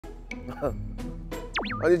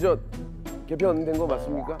아니 저 개편된 거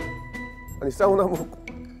맞습니까? 아니 사우나복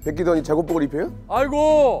벗기더니 작업복을 입혀요?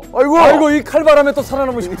 아이고 이 칼바람에 또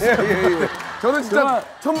살아남으셨어요. 예. 저는 진짜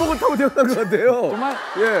천복을 타고 태어난 것 같아요.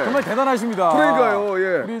 정말 대단하시니다. 그러니까요.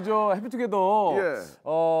 예. 우리 저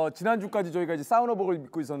해피투게더 지난주까지 저희가 이제 사우나복을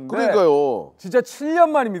입고 있었는데 그러니까요. 진짜 7년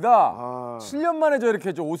만입니다. 7년 만에 저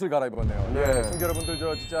이렇게 저 옷을 갈아입었네요. 네. 시청자 여러분들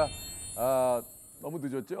저 진짜 너무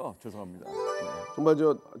늦었죠? 죄송합니다. 정말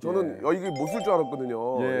저는 이게 못 쓸 줄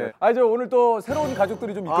알았거든요. 예. 아니 저 오늘 또 새로운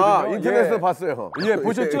가족들이 좀 있거든요. 인터넷에서 봤어요. 예,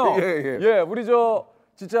 보셨죠? 예, 우리 저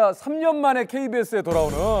진짜 3년 만에 KBS에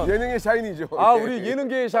돌아오는 예능의 샤이니죠. 우리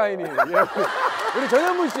예능계의 샤이니. 우리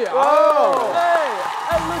전현무 씨.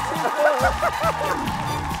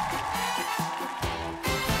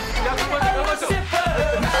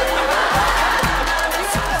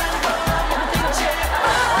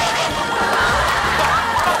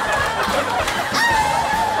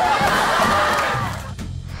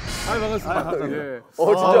 반갑습니다.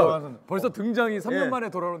 진짜 벌써 등장이 3년 만에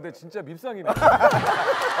돌아오는데 진짜 밉상이네.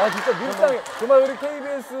 진짜 밉상해. 정말 우리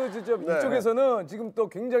KBS 진짜 이쪽에서는 지금 또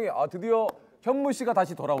굉장히 드디어 현무 씨가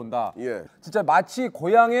다시 돌아온다. 진짜 마치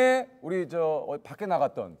고향에 우리 밖에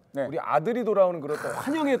나갔던 우리 아들이 돌아오는 그런 또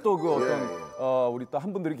환영의 또 그 어떤 우리 또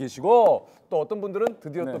한 분들이 계시고 또 어떤 분들은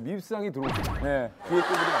드디어 또 밉상이 들어오고 기획도들이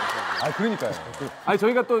많더라고요. 그러니까요.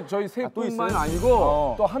 저희가 또 저희 세 분만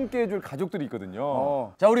아니고 또 함께 해줄 가족들이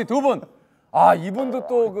있거든요. 자, 우리 두 분. 이분도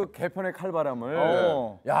또 그 개편의 칼바람을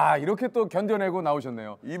이렇게 또 견뎌내고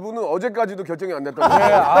나오셨네요. 이분은 어제까지도 결정이 안 됐다고.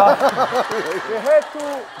 해투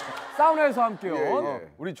사우나에서 함께온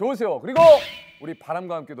우리 조세호 그리고 우리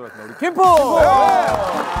바람과 함께 돌았습니다. 우리 김풍.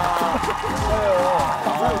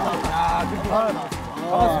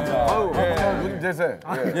 반갑습니다. 누님 대세.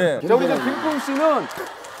 자, 우리 김풍 씨는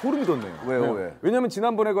소름이 돋네요. 왜요? 왜냐면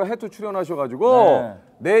지난번에 그 해투 출연하셔가지고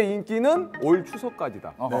내 인기는 올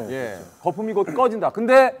추석까지다. 거품이 곧 꺼진다.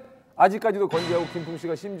 근데 아직까지도 건재하고 김풍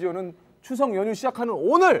씨가 심지어는 추석 연휴 시작하는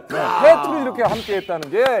오늘 해투를 이렇게 함께했다는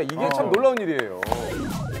게 이게 참 놀라운 일이에요.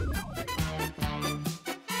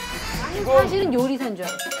 사실은 요리사인 줄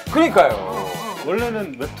알았어요. 그러니까요.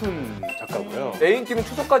 원래는 웹툰 작가고요. 내 인기는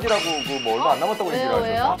추석까지라고 뭐 얼마 안 남았다고 얘기를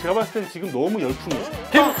하셨어요. 왜요? 제가 봤을 때는 지금 너무 열풍이죠.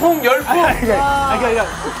 김풍 열풍! 아니,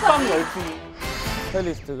 흑방 열풍이.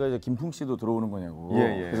 스타일리스트가 이제 김풍 씨도 들어오는 거냐고.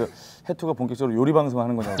 그래서 해투가 본격적으로 요리 방송을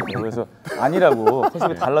하는 거냐고. 그래서 아니라고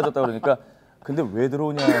컨셉이 달라졌다 그러니까 근데 왜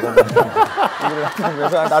들어오냐라는 얘기를 하더라고요.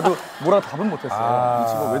 그래서 나도 뭐라고 답은 못했어요. 이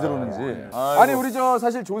친구가 왜 들어오는지. 아니 우리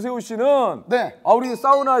사실 조세호 씨는 우리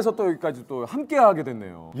사우나에서 또 여기까지 또 함께 하게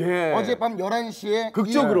됐네요. 어젯밤 11시에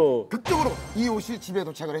극적으로 이 옷이 집에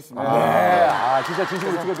도착을 했습니다. 진짜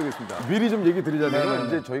진심으로 축하드리겠습니다. 미리 좀 얘기 드리자면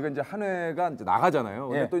이제 저희가 이제 한 회가 이제 나가잖아요.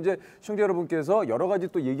 근데 또 이제 시청자 여러분께서 여러 가지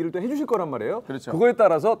또 얘기를 또 해주실 거란 말이에요. 그렇죠. 그거에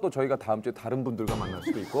따라서 또 저희가 다음 주에 다른 분들과 만날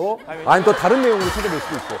수도 있고, 또 다른 내용으로 찾아뵐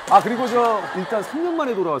수도 있고. 그리고 일단 3년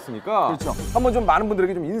만에 돌아왔으니까 그렇죠. 한번 좀 많은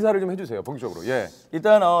분들에게 좀 인사를 좀 해주세요. 본격적으로.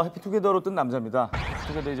 일단 해피투게더로 뜬 남자입니다.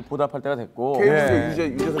 해피투게더 이제 보답할 때가 됐고. KBS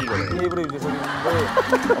유재석이잖아요. 케이블의 유재석인데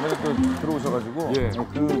어머니 또 들어오셔가지고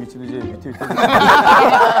그 위치를 이제 밑에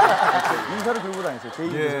인사를 들고 다녔어요.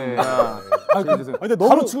 제2유재석입니다. 근데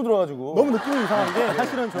바로 치고 들어가지고 너무 느낌이 이상한 게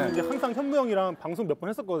사실은 저는 이제 항상 현무 형이랑 방송 몇 번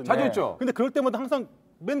했었거든요. 자주 했죠. 근데 그럴 때마다 항상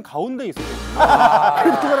맨 가운데 있었거든요. 그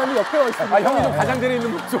사람이 옆에 와 있으니까. 형이 좀 가장자리에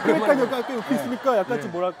있는 모습. 그러니까 약간 옆에 있으니까 약간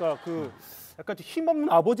좀 뭐랄까 약간 좀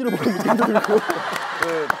힘없는 아버지를 보는 느낌도 들고.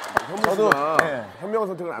 현무 씨가 현명한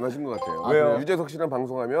선택을 안 하신 것 같아요. 왜요? 유재석 씨랑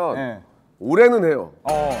방송하면 올해는 해요.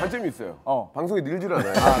 단점이 있어요. 방송이 늘질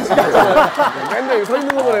않아요. 맨날 여기 서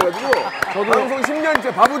있는 것만 해가지고 저도 방송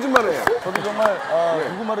 10년째 바보짓만 해요. 저도 정말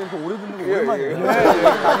누구 말을 이렇게 오래 듣는 게 오랜만이에요.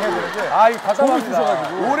 많이 해야 되는데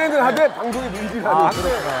답답합니다. 올해는 하되 방송이 늘질 않아요.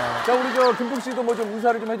 자, 우리 김풍 씨도 뭐 좀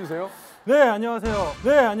인사를 좀 해주세요. 네, 안녕하세요.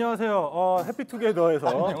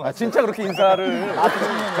 해피투게더에서. 진짜 그렇게 인사를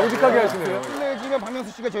정직하게 하시네요. 실례지만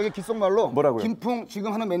박명수 씨가 저에게 귓속말로 뭐라고요? 김풍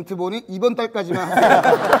지금 하는 멘트 보니 이번 달까지만 하세요.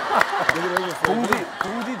 얘기를 해줬어요.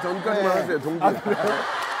 동지 전까지만 하세요. 동지.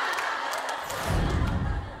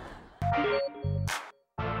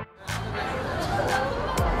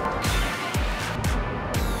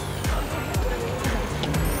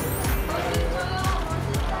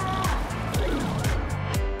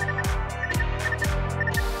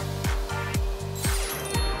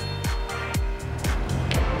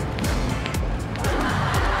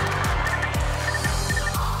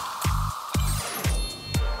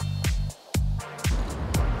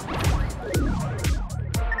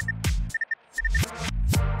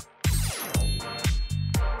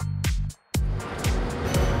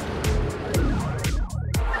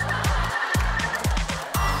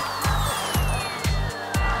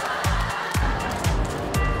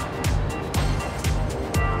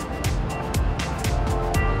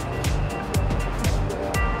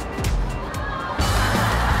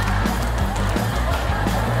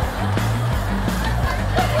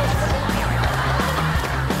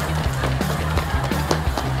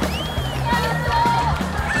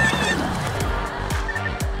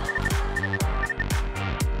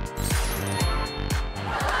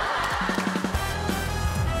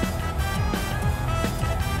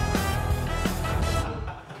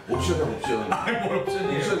 옵션이야 옵션. 아니 뭘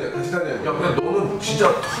옵션이야. 옵션이야 같이 다녀. 야 근데 너는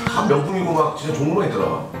진짜 다 명품이고 막 진짜 좋은 거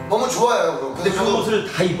있더라. 너무 좋아요. 근데 그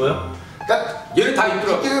옷을 다 입어요? 그러니까 얘는 다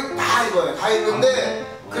입더라. 입기는 다 입어요. 다 입는데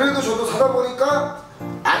그래도 저도 사다 보니까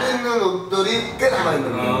안 입는 옷들이 꽤 남아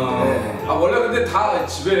있는 거예요. 네. 아 원래 근데 다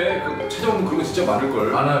집에 찾아오는 그런 거 진짜 많을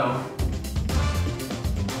걸. 많아요.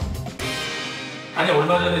 아니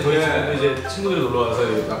얼마 전에 저희 집에도 이제 친구들이 놀러 와서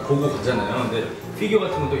막 보고 가잖아요. 근데 피규어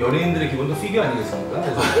같은 것도 연예인들의 기본도 피규어 아니겠습니까?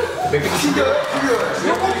 그래서 몇 개씩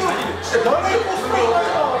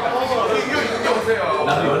오세요.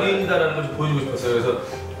 나도 연예인이다라는 걸 좀 보여주고 싶었어요.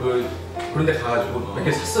 그래서 그런데 가가지고 몇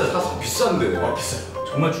개 샀어요. 다 비싼데. 비싸요.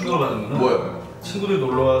 정말 충격을 받은 거는 뭐야? 친구들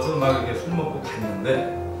놀러 와서 막 이렇게 술 먹고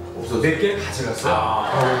갔는데 없었어. 몇 개 가져갔어요.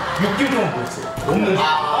 6개월 동안 보였어요. 없는지.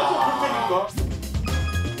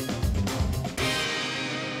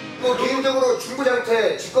 뭐 개인적으로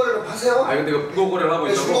중고장터 직거래를 파세요? 아 근데 이거 부고거래를 하고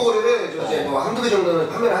네, 있다고? 중고거래를 이제 뭐 한두 개 정도는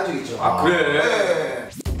판매를 한 적이 있죠. 아 그래? 네.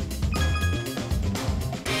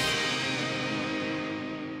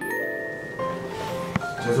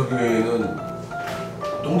 재석이는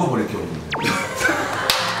똥도 버릴 게 없는데.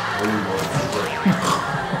 오늘 뭐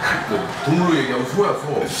그 동물로 얘기하면 소야 소.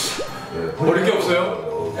 예, 버릴 게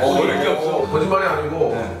없어요? 버릴 게 없어. 거짓말이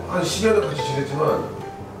아니고 한 10여 년 같이 지냈지만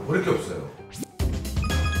버릴 게 없어요.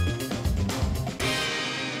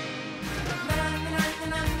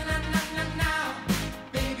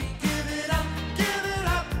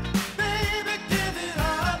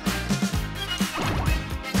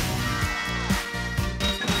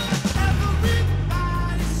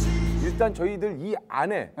 일단 저희들 이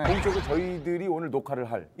안에 본격적으로 저희들이 오늘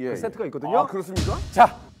녹화를 할 그 세트가 있거든요. 아 그렇습니까?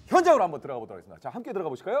 자 현장으로 한번 들어가 보도록 하겠습니다. 자 함께 들어가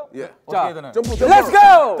보실까요? 예. 자 어떻게 해야 되나요? 점프. 렛츠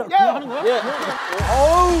고! 그냥 하는 거야? 예.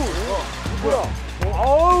 어우. 뭐야?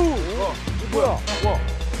 어우. 뭐야? 와.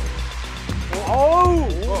 어우.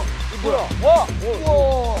 뭐야? 와. 우와.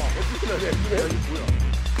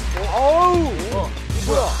 어우.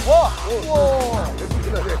 뭐야? 와. 우와.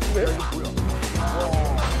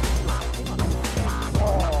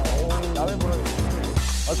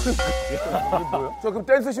 저 그럼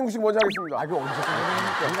댄스 신고식 먼저 하겠습니다. 아 이거 언제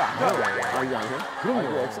끝나니까 이거 안 해요. 아 이게 안 해요?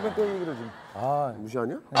 그럼요. 엑스맨 얘기를 좀.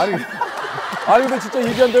 무시하냐? 아니 근데 진짜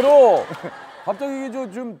얘기한 대로 갑자기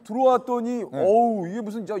이게 좀 들어왔더니 어우 이게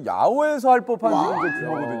무슨 저 야외에서 할 법한 지금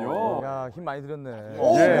규모거든요. 야, 힘 많이 들였네.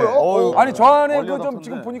 뭐야? 아니 저 안에 그 얼려놓던데. 좀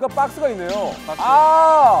지금 보니까 박스가 있네요.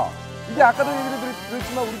 아 이게 아까도 얘기를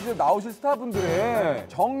드렸지만 우리 집에 나오실 스타분들의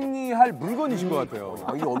정리할 물건이신 것 같아요.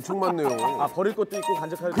 아 이게 엄청 많네요. 아, 버릴 것도 있고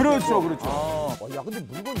간직할 것도 그렇죠, 있고. 그렇죠. 야 근데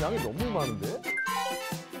물건 양이 너무 많은데?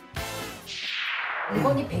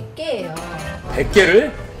 물건이 100개예요.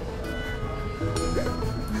 100개를?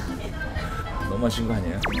 너무하신 거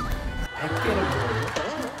아니에요? 100개를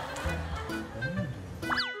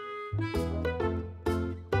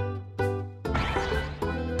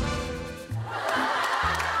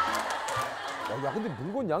야 근데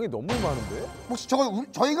물건 양이 너무 많은데? 혹시 저거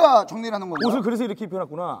저희가 정리를 하는 건가요? 옷을 그래서 이렇게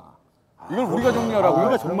입혀놨구나. 이걸 우리가 정리하라고요?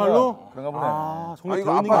 우리가 정말로? 그런가 보네. 아 정말 이거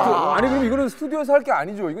들어오는 게 아파트 아니야. 아니 그럼 이거는 스튜디오에서 할 게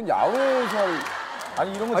아니죠. 이건 야외에서 할.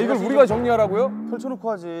 아니 이런 거 아 이걸 제가 우리가 지금 정리하라고요?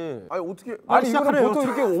 펼쳐놓고 하지. 아니 어떻게? 아니 이거는 시작하래요. 보통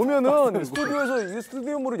이렇게 오면은 스튜디오에서 이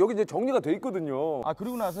스튜디오물로 여기 이제 정리가 돼 있거든요. 아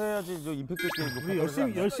그리고 나서 해야지 저 임팩트 있게 우리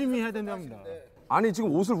열심히 해야 된답니다. 아니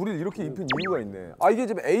지금 옷을 우리 이렇게 입힌 이유가 있네. 아 이게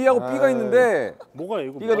지금 A하고 B가 있는데 뭐가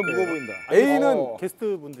이거? B가 더 무거워 보인다. A는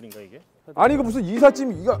게스트 분들인가 이게? 아니 이거 무슨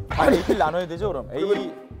이삿짐 이거 아니 이렇게 나눠야 되죠 그럼.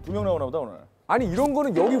 A 2명 나오나 보다 오늘. 아니 이런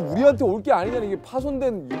거는 여기 우리한테 올 게 아니잖아. 이게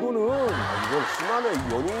파손된 이거는 이건 심하네 이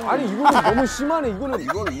연예인. 아니 이거는 너무 심하네. 이거는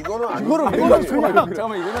이거는 아니. 이거는 정말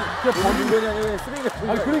잠깐만 이거는 그냥 물건이 아니라 쓰레기 같은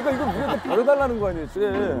아니 그러니까 이거 우리한테 버려달라는 거 아니에요?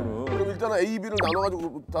 지금. 그럼 일단은 A, B를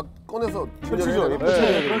나눠가지고 다 꺼내서 펼치죠. 진열해야 되나?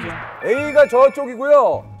 네. A가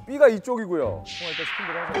저쪽이고요. B가 이쪽이고요. 일단 시킨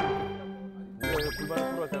대로 하자. 우리가 불만을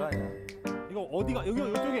토로할 때가 아니야. 이거 어디가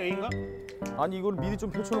이쪽이 A인가? 아니 이걸 미리 좀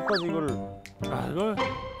펼쳐놓고 하지 이거를. 아 이걸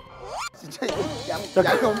진짜 이거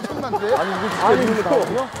양이 엄청난데? 아니 이거 진짜 아니, 이거 이거.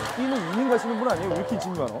 나오냐? B는 2인 가시는 분 아니에요? 왜 이렇게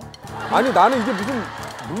짐이 많어? 아니 나는 이게 무슨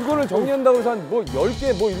물건을 정리한다고 해서 한 뭐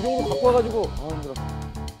 10개 뭐 이 정도 갖고 와가지고 아 힘들어.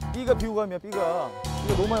 B가 비호감이야 B가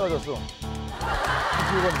너무 많이 맞았어.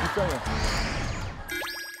 비호감 불쌍해.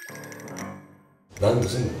 난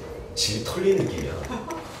무슨 집이 털린 느낌이야.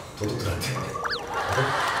 도둑들한테.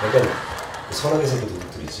 약간 선하게 생긴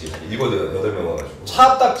도둑들이지. 7, 8명 와가지고.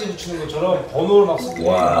 차 딱지 붙이는 것처럼 번호를 막 쓰고.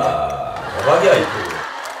 와, 대박이야 이거.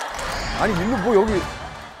 아니 일로 뭐 여기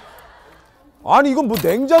아니 이건 뭐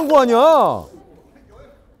냉장고 아니야?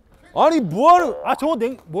 아니 뭐하는 아 저거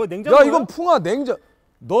뭐야 냉장고? 야 이건 풍아 냉장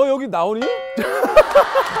너 여기 나오니?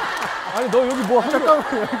 아니 너 여기 뭐 잠깐만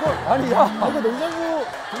이거 아니 야 이거 냉장고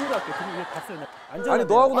등으로 할게. 등으로 갔어요. 아니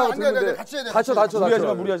너하고 나하고 안 돼, 안 돼, 들는데 같이 해야 돼, 다쳐. 무리하지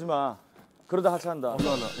마, 무리하지 마. 그러다 하차한다.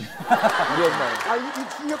 무리하지 마. 이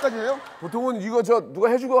충격까지 해요? 보통은 이거 누가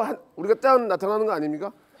해주고 우리가 짠 나타나는 거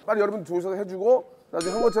아닙니까? 빨리 여러분 둘이서 해주고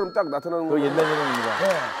나중에 한 것처럼 딱 나타나는 거. 그거 옛날 예능입니다.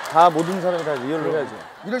 다 모든 사람이 다 리얼로 해야죠.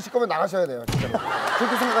 이러실 거면 나가셔야 돼요, 진짜로.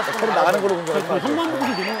 그렇게 생각하시면 서로 나가는 걸로 공개하지 마. 형만 보고서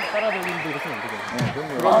너무 따라다니는데 이렇게 안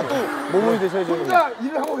되죠. 아, 또 몸이 되셔야죠. 혼자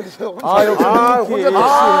일을 하고 계세요. 아, 역시 혼자 이렇게.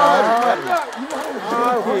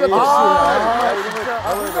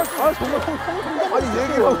 아니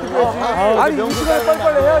얘기하고 있어야지. 아니 이 시간에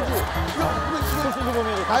빨리빨리 해야지.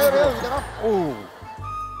 다이어래요, 여기다가?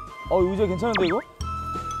 의자 괜찮은데 이거?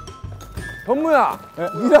 병무야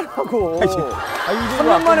일하라고.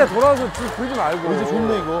 3년 만에 돌아와서 지금 그러지 말고. 의자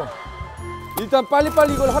좋네 이거. 일단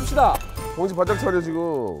빨리빨리 이걸 합시다. 정신 바짝 차려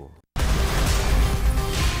지금.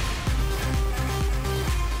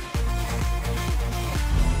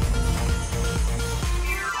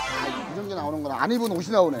 이런 게 나오는 거나 안 입은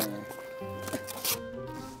옷이 나오네.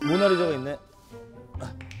 모나리자가 있네.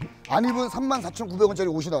 안 입은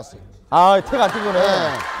 34,900원짜리 옷이 나왔어요. 아, 태가 안 뜬 거네. 네.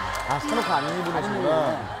 아, 사놓고 안 입은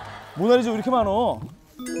옷이구나. 모나리자 왜 이렇게 많어?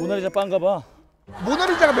 모나리자 빵가 봐.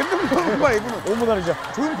 모나리자가 몇 명 나오는 거야, 이거는? 모나리자.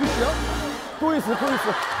 조용필 씨야? 또 있어, 또 있어.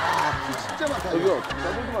 아, 피 진짜 많다. 저기요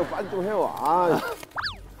짜증도 말고 빨리 좀 해요. 아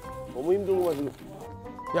너무 힘들구만 지금.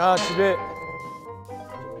 야, 집에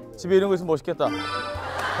이런 거 있으면 멋있겠다.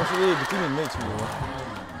 확실히 느낌이 있네, 이 친구.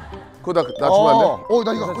 그거 나 주면 안 돼?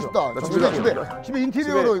 나 이거 갖고 싶다. 나 집에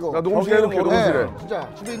인테리어로 이거. 나 녹음실 해놓게 녹음실에. 네, 진짜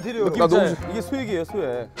집에 인테리어로. 나 녹음실. 이게 수액이에요,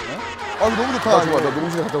 수액. 아, 이거 너무 좋다. 나 줘봐. 나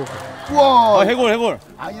녹음실에 갔다 올게. 우와. 해골.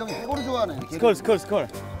 아, 이 형이 해골을 좋아하네. 스컬.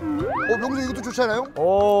 명수 이것도 좋잖아요? 좋다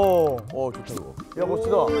이거. 야,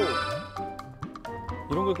 멋지다.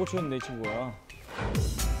 이런 거에 꽂혀있네, 이 친구가.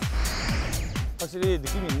 확실히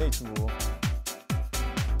느낌이 있네, 이 친구.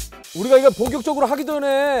 우리가 이거 본격적으로 하기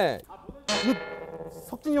전에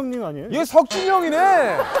석진 형님 아니에요? 얘 석진이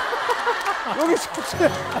형이네. 여기 석진.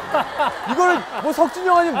 이거를 뭐 석진이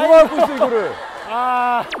형 아니면 누가 갖고 있어 이거를.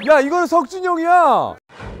 야 이거는 석진이 형이야.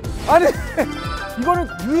 아니 이거는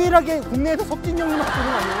유일하게 국내에서 석진 형님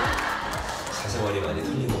하시는 거 아니에요? 사생활이 많이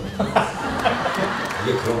틀린 것 같아.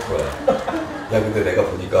 이게 그런 프로야. 야, 근데 내가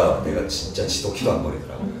보니까 내가 진짜 지독히도 안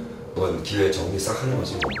버리더라. 그건 기회 정리 싹 하는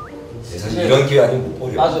거지 뭐. 사실 이런 기회 아니면 못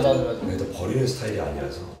버려. 맞아. 그래도 버리는 스타일이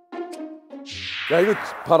아니라서. 야 이거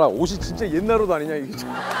봐라 옷이 진짜 옛날 옷 아니냐 이게.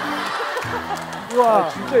 우와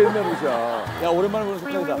진짜 옛날 옷이야. 야, 오랜만에 보는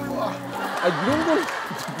색깔이다. 아 이런 걸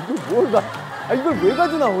이걸 뭘 나? 아 이걸 왜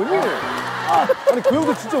가지고 나오니? 아니 그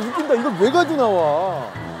형도 진짜 웃긴다. 이걸 왜 가지고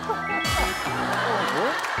나와?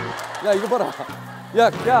 야 이거 봐라.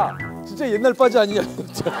 야 진짜 옛날 바지 아니냐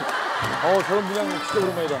진짜. 저런 문양 진짜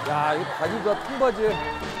오랜만이다. 야 이거 바지가 통바지에.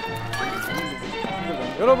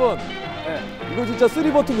 여러분 이거 진짜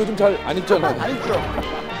 3버튼 요즘 잘 안 입잖아요. 안 입죠?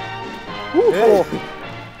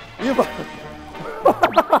 이거 봐.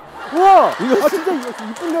 우와 이거 진짜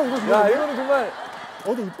이쁜데요, 이거. 야 이거는 정말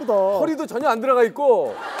이쁘다. 허리도 전혀 안 들어가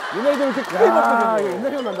있고 옛날에 이렇게 크게 이거 입었거든요.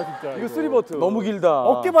 옛날 형 난다 진짜. 이거 3버튼. 너무 길다.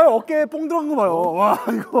 어깨 봐요, 어깨에 뽕 들어간 거 봐요. 와,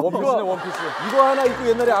 이거. 원피스네, 원피스. 이거 하나 입고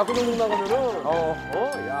옛날에 아구동동 나가면은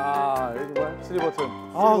야 이거 정말 3버튼.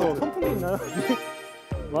 너 선풍기 있나요?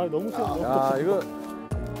 와, 너무 시원해. 야 이거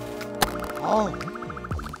와,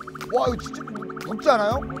 이거 진짜 덥지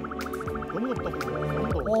않아요? 너무 덥다. 너무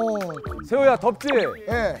더워. 세호야 덥지?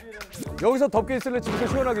 예. 여기서 덥게 있을래? 집에서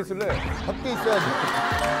시원하게 있을래? 덥게 있어야지.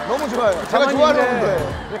 너무 좋아요. 제가 가만히 좋아하는 있네. 온도예요.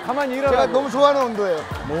 그냥 가만히 제가 일하라고. 너무 좋아하는 온도예요.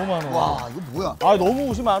 너무 많아. 와, 이거 뭐야? 아, 너무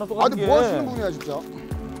옷이 많아, 아, 똑같은 근데 게. 뭐 하시는 분이야, 진짜?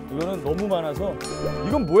 이거는 너무 많아서.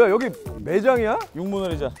 이건 뭐야? 여기 매장이야?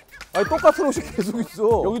 육모나리자. 아니 똑같은 옷이 계속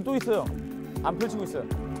있어. 여기 또 있어요. 안 펼치고 있어요.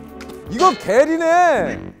 이거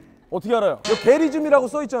게리네. 어떻게 알아요? 여기 게리즘이라고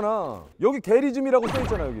써 있잖아. 여기 게리즘이라고 써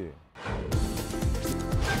있잖아 여기.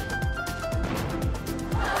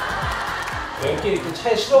 얇게 입고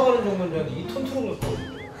차에 실어가는 정도면 2톤 트럭을 거.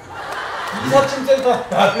 이삿짐 센터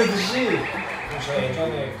나르듯이 제가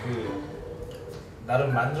예전에 그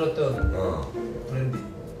나름 만들었던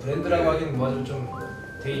브랜드라고 하기는 뭐죠, 좀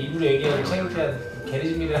되게 입으로 얘기하기 창피한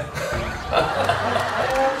게리즘이라는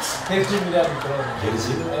그런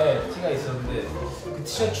게리즘? 네, 티가 있었는데 그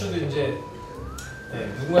티셔츠도 이제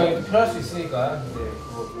누군가에게 필요할 수 있으니까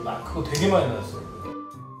그거 되게 많이 나왔어요.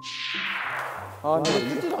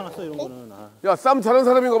 뜯지도 않았어, 이런 거는. 야 쌈 잘하는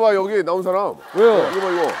사람인가 봐 여기 나온 사람. 왜요? 이거 봐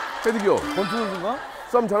이거. 패디교. 권투 선수인가?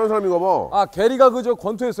 쌈 잘하는 사람인가 봐. 아 게리가 그저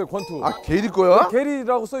권투였어요 권투. 아 게리 거야?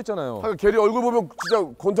 게리라고 써 있잖아요. 아, 게리 얼굴 보면 진짜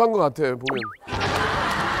권투한 것 같아 보면.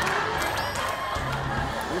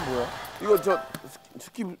 이거 뭐야? 이거 저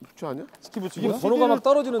스키 부츠 아니야? 이게 번호가 막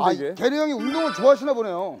떨어지는데 이게. 게리 형이 운동을 좋아하시나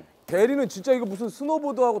보네요. 대리는 진짜 이거 무슨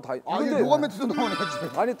스노보드하고 다. 아, 이거 요가 매트도 넣어내지.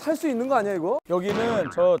 아니 탈 수 있는 거 아니야 이거? 여기는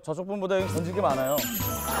저쪽 분보다 여기 던질 게 많아요.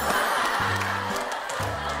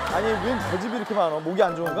 아니 웬 배즙이 이렇게 많어? 목이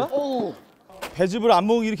안 좋은가? 어우. 배즙을 안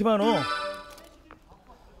먹으면 이렇게 많어.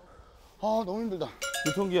 아, 너무 힘들다.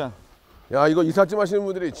 유통기한. 야, 이거 이삿짐 하시는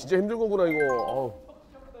분들이 진짜 힘든 거구나 이거. 어우.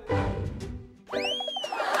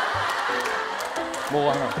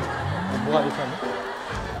 뭐가 하나? 뭐가 이렇게 하냐?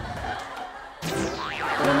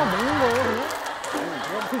 그냥만 먹는 거예요,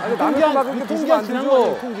 그냥? 아니 남의 거 막 그렇게 두시면 안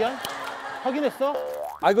되죠. 유통기한? 확인했어?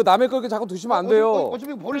 아 이거 남의 거 이렇게 자꾸 두시면 안 돼요.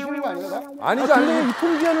 어차피 버리시는 거 아니에요? 다? 아니죠 근데 아니죠.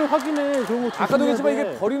 유통기한을 확인해. 그런 거 아까도 얘기했지만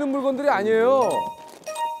이게 버리는 물건들이 아니에요.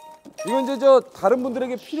 이건 이제 저 다른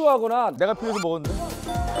분들에게 필요하거나 내가 필요해서 먹었는데.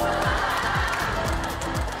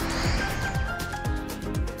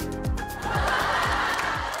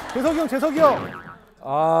 재석이 형.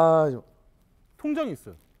 아 통장이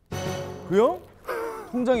있어요. 그요?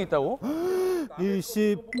 통장이 있다고?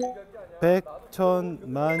 10, 100, 1000,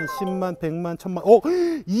 만, 10만, 100만, 1000만.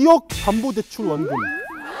 2억 담보대출 원금.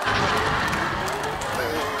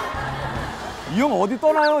 이 형 어디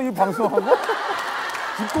떠나요 이 방송하고?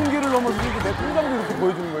 집 공개를 넘어서 이렇게 내 통장도 이렇게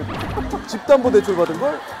보여주는 거예요. 집담보대출 받은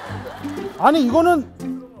걸? 아니 이거는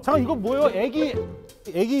잠깐 이거 뭐예요?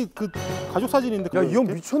 애기 그 가족 사진인데. 야 이 형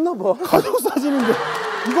미쳤나 봐. 가족 사진인데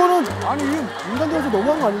이거는 아니 인간적으로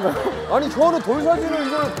너무한 거 아닌가요? 아니 저는 돌 사진을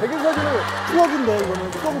이거는 백일 사진을 추억인데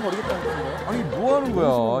이거는 추억을 버리겠다는 건가요? 아니 뭐 하는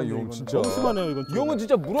거야 이 형 진짜. 너무 심하네요 이건. 이 형은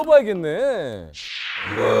진짜 물어봐야겠네.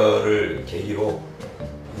 이거를 계기로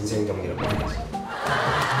인생 경기를 만났지.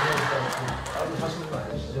 따로 사시는 거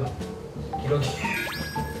아니시죠? 기러기.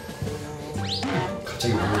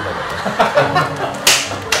 갑자기 묻는다.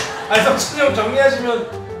 아니 석진이 형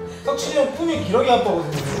정리하시면 석진이 형 품이 기러기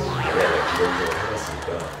아빠거든요. 기러기 좀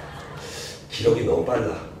해봤으니까 기러기 너무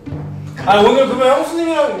빨라. 아 오늘 그러면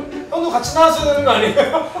형수님이랑 형도 같이 나왔어야 되는 거 아니에요?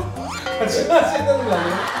 같이 나왔어야 되는 거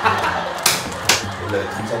아니에요? 옛날에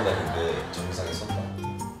등산 다니는데 정상에 섰다.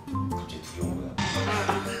 갑자기 둘이 온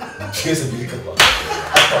거야. 뒤에서 밀까봐.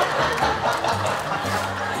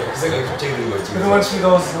 그 생각이 갑자기 드는 거였지. 그동안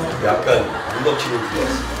즐거웠어. 약간 문어키로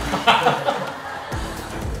들어왔어.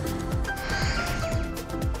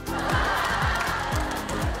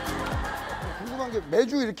 궁금한 게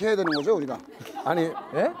매주 이렇게 해야 되는 거죠, 우리가? 아니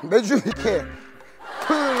예? 매주 이렇게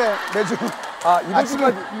토요일에 매주. 아 이번 아,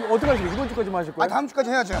 주까지 어떻게 하시고 이번 주까지만 하실 거예요? 다음 주까지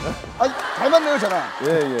해야죠. 잘 맞네요, 저랑.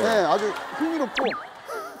 예. 네, 아주 흥미롭고.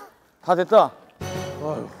 다 됐다.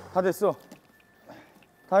 다 됐어.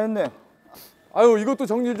 다 했네. 아유 이것도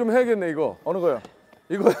정리 좀 해야겠네 이거. 어느 거요?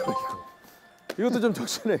 이것도 좀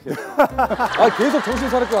정신해야겠다. 아 계속 정신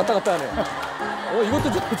사납게 왔다 갔다 하네.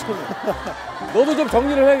 이것도 좀 너도 좀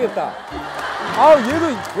정리를 해야겠다. 아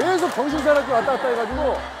얘도 계속 정신 사납게 왔다 갔다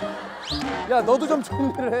해가지고 야 너도 좀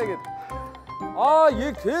정리를 해야겠다. 아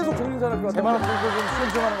얘 계속 정신 사납게 왔다. 제만 원 들고 좀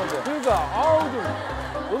수염수염하는 건데. 그러니까 아우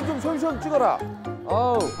너도 좀 쉬엄쉬엄 찍어라.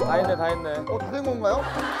 아우 다 했네, 다 했네. 다 된 건가요?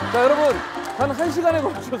 자 여러분 한 1시간에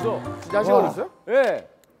걸쳐서 진짜 한 시간 걸렸어요? 예.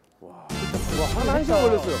 한 1시간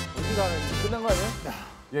걸렸어요. 끝난 거 아니에요?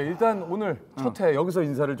 예, 일단 오늘 첫 회 여기서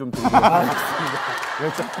인사를 좀 드리겠습니다.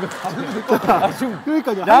 지금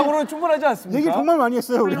그러니까요. 야구는 충분하지 않습니까? 얘기 정말 많이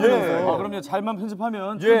했어요 우리. 예. 아, 그럼요. 잘만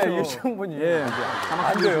편집하면 예, 충분히. 예.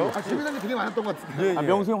 안 돼요. 재밌는 게 되게 많았던 것 같은데. 아,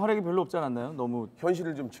 명수 형 활약이 별로 없지 않았나요? 너무.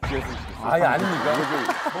 현실을 좀 지키겠으면 좋겠어요. 아니, 아닙니까?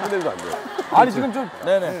 성분해도 안 돼요. 아니, 지금 좀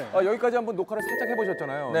네네. 여기까지 한번 녹화를 살짝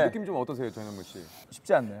해보셨잖아요. 네. 느낌 좀 어떠세요, 전현무 씨?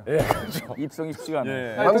 쉽지 않네요. 예, 그렇죠. 입성이 쉽지가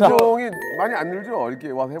않네요. 예. 방송이 많이 안 늘죠? 이렇게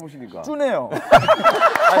와서 해보시니까. 쭈네요.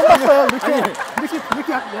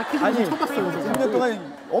 이렇게 약해지는 처음 봤어요. 3년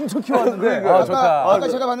동안 엄청 키워왔는데. 아, 좋다. 아까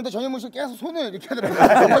제가 봤는데 정현무 씨 계속 손을 이렇게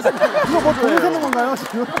하더라고요. 이거 뭐 돈을 세는 건가요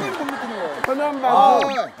지금? 편한 방송,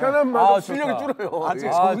 편한 방송 아, 실력이 좋다. 줄어요. 아직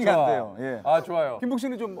예. 적응이 좋아. 안 돼요. 예. 아, 좋아요. 김복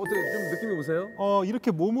씨는 좀 어떻게 좀 느낌이 오세요?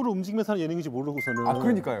 이렇게 몸으로 움직이면서 하는 예능인지 모르고서는. 아,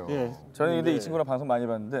 그러니까요. 예. 저는 근데 이 친구랑 방송 많이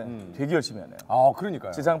봤는데 되게 열심히 하네요. 아,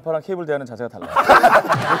 그러니까요. 지상파랑 케이블 대하는 자세가 달라요.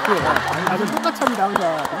 아주 똑같이 합니다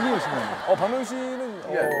항상. 굉장히 열심히 합니다. 박명 씨는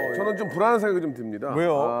예, 저는 좀 불안한 생각이 좀 듭니다.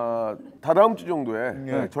 왜요? 다다음 주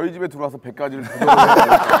정도에 저희 집에 들어와서 100가지를 부정을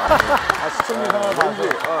시청률 상황을 봐서.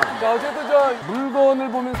 자, 어쨌든 저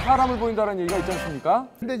물건을 보면 사람을 보인다는 얘기가 있지 않습니까?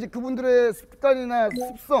 근데 이제 그분들의 습관이나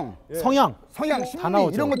습성, 성향. 성향, 심리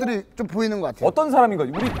나오죠. 이런 것들이 좀 보이는 것 같아요. 어떤 사람인가?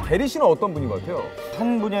 우리 대리 씨는 어떤 분인 것 같아요?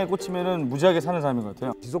 한 분야에 꽂히면은 무지하게 사는 사람인 것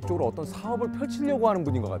같아요. 지속적으로 어떤 사업을 펼치려고 하는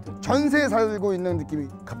분인 것 같아요. 전세에 살고 있는 느낌이.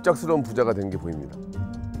 갑작스러운 부자가 된 게 보입니다.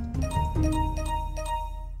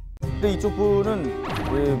 근데 이쪽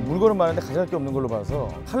분은 물건은 많은데 가져갈 게 없는 걸로 봐서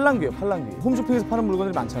팔랑귀예요, 팔랑귀. 홈쇼핑에서 파는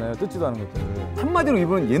물건들이 많잖아요, 뜯지도 않은 것들. 한마디로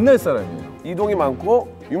이분은 옛날 사람이에요. 이동이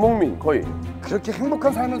많고 유목민 거의. 그렇게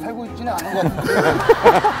행복한 삶을 살고 있지는 않은 것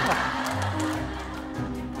같아요.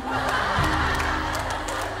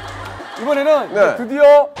 이번에는 네.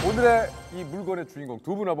 드디어 오늘의 이 물건의 주인공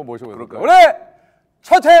두 분 한번 모셔보도록 할까요? 오늘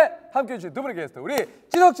첫 회 함께해 주신 두 분의 게스트 우리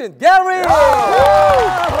지석진 갤러리.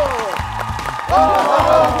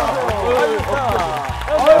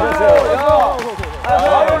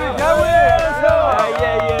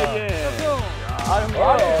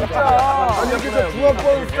 아니 여기 저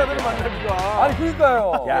중화권 스타들을 만나니까. 아니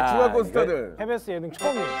그러니까요. 중화권 스타들. KBS 예능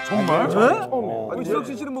처음이에요. 정말? 네? 처음이에요. 아니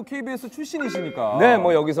지석진 씨는 뭐 KBS 출신이시니까. 네,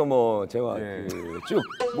 뭐 여기서 뭐 제가 그쭉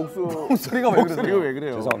목소리가 왜 그러세요? 왜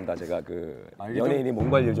그래요? 죄송합니다. 제가 그 이게 좀- 연예인이 몸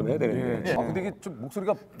관리를 좀 해야 되는데. 아 근데 이게 좀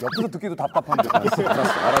목소리가 옆에서 듣기도 답답한데.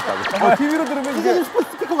 알았다고. TV로 들으면 이게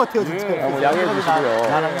스피커 같아요, 진짜. 뭐 양해해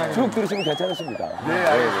주시고요. 쭉 들으시면 괜찮으십니다. 네,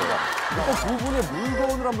 알겠습니다. 일단 두 분의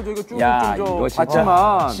물건을 한번 저희가 야, 쭉 이거 진짜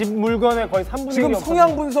봤지만 집 물건의 거의 3분의 1이 지금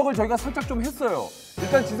성향 분석을 저희가 살짝 좀 했어요.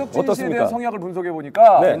 일단 지석진 씨에 어떻습니까? 대한 성향을 분석해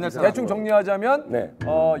보니까 네. 옛날 대충 정리하자면 네.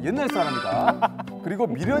 옛날 사람이다. 그리고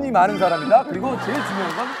미련이 많은 사람이다. 그리고 제일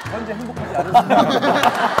중요한 건 현재 행복하지 않은 사람이다.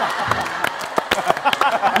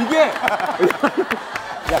 이게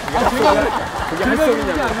그게 할 제가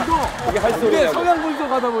소리냐고. 이게 아니고 그게 할 이게 소리냐고. 성향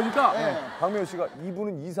분석하다 보니까 박명호 씨가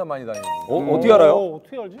이분은 이사 많이 다니고 어떻게 알아요?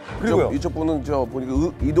 어떻게 알지? 그리고요. 이쪽 분은 저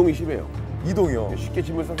보니까 이동이 심해요. 이동이요. 쉽게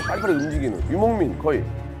짐을 싸서 빨리빨리 움직이는. 유목민 거의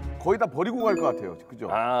다 버리고 갈 것 같아요. 그죠?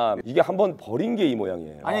 아, 이게 한번 버린 게 이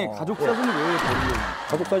모양이에요. 아니 가족 사진을 왜 버리는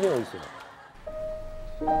가족 사진 어디 있어요?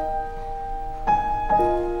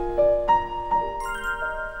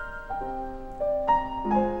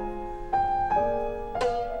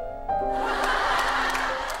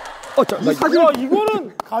 이 사진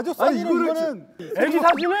이거는 가족 사진은 이거는 애기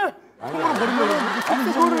사진을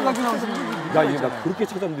이거를 가지고 나오시는 분이 야, 이게 나 그렇게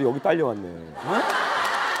찾았는데 여기 딸려왔네.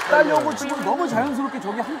 딸려고 지금 너무 자연스럽게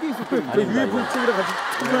저기 함께 있었거든요. 위에 분층이랑 같이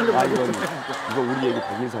촬영하려고 이거 우리 얘기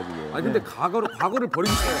 100일 사진이에요. 아니 근데 과거를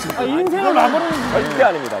버리고 싶어요. 인생을 놔버리는 절대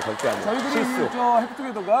아닙니다. 절대 아닙니다. 저희들이 실수. 저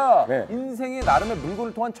해피투게더가 네. 인생의 나름의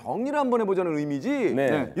물건을 통한 정리를 한번 해보자는 의미지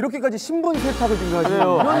네. 이렇게까지 신분 세탁을 지금 하시는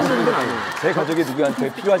이런 분들은 아니에요. 제 가족이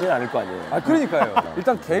누구한테 필요하지는 않을 거 아니에요. 아 그러니까요.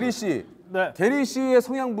 일단 게리 씨, 네. 게리 씨의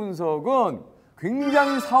성향 분석은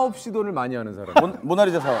굉장히 사업 시도를 많이 하는 사람.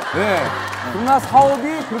 모나리자 사업. 네. 그러나 사업이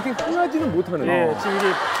그렇게 흥하지는 못하는. 예, 지금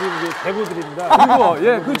이게 대부들입니다. 그리고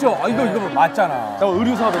예, 그렇죠. 아, 이거 맞잖아. 저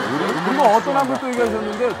의류 사업에 그리고 어떤 한 분 또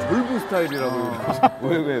얘기하셨는데 졸부 스타일이라고.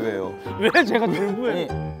 왜요? 왜 제가 졸부에? 아니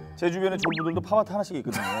제 주변에 졸부들도 파마트 하나씩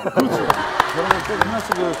있거든요. 그렇죠. 저런 꼭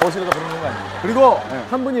하나씩 그 거실에다 그러는 거 아니에요? 그리고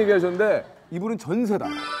한 분이 얘기하셨는데 이분은 전세다.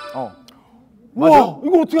 맞아?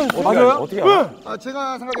 이거 어떻게 하셨어요? 맞아요? 어떻게 알아?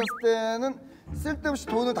 제가 생각했을 때는 쓸데없이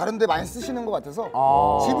돈을 다른 데 많이 쓰시는 것 같아서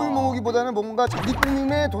집을 모으기보다는 뭔가 자기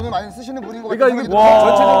꾸밈에 돈을 많이 쓰시는 분인 것 같아요. 그러니까 이게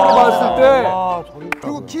전체적으로 봤을 때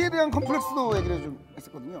그리고 키에 대한 컴플렉스도 얘기를 좀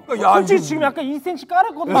했었거든요. 솔직히 지금 약간 2cm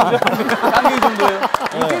깔았거든요. 딴게 정도예요.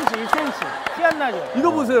 2cm 티 안 나죠?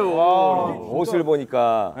 이거 보세요. 옷을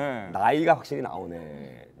보니까 네. 나이가 확실히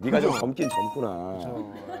나오네. 네가 좀 젊긴 젊구나.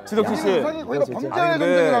 지석진 씨. 사실 거의 다 진짜. 범죄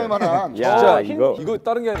경쟁을 할 만한. 야, 이거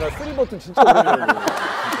다른 게 아니라 쓰리 버튼 진짜 오래돼요.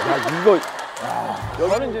 이거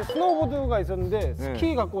저는 이제 스노우보드가 있었는데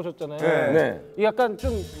스키 갖고 오셨잖아요. 네. 이게 약간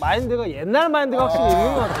좀 마인드가 옛날 마인드가 확실히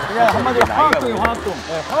있는 것 같아요. 그냥 한마디로 화학동이 화학동.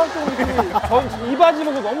 네, 화학동 느낌이 전 이 바지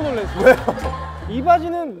보고 너무 놀랐어요. 왜요? 이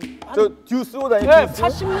바지는 저 듀 쓰고 다니는 네, 듀?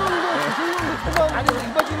 80년대, 90년대 초반. 아니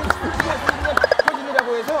이 바지는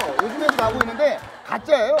스포츠진이라고 해서 요즘에도 나오고 있는데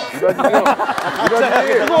가짜예요.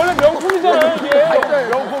 이거 원래 명품이잖아요, 이게.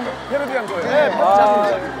 명품 패러디한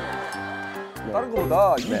거예요. 다른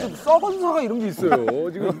거보다 이게 좀 썩은 사과 이런 게 있어요.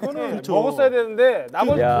 지금 이거는 먹었어야 되는데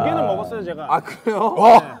나머지 야. 2개는 먹었어요, 제가. 아 그래요?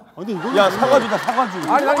 야 사과주다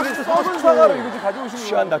사과주. 아니 이게 썩은 사과를 이거 좀 가져오시는 거예요.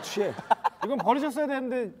 취한다 취해. 이건 버리셨어야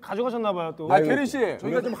되는데 가져가셨나 봐요, 또. 아 게리 씨,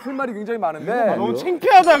 저희가 좀 할 말이 굉장히 많은데 너무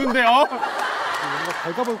창피하다, 근데요.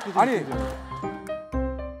 아니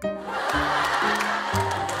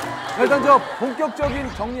일단 저 본격적인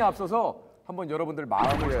정리에 앞서서 한번 여러분들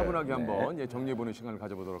마음을 차분하게 한번 정리해보는 시간을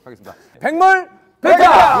가져보도록 하겠습니다. 백물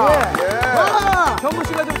백타! 경구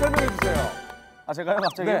씨가 좀 설명해 주세요. 아 제가요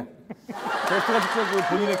갑자기? 네. 게스트가 직접 그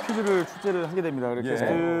본인의 퀴즈를 출제를 하게 됩니다. 그래서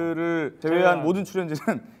게스트를 제외한 모든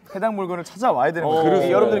출연진은 해당 물건을 찾아와야 되는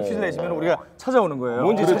거예요. 여러분들이 퀴즈를 내시면 우리가 찾아오는 거예요.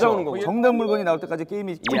 뭔지 찾아오는 거고. 정답 물건이 나올 때까지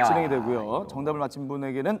게임이 쭉 진행이 되고요. 정답을 맞힌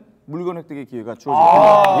분에게는 물건 획득의 기회가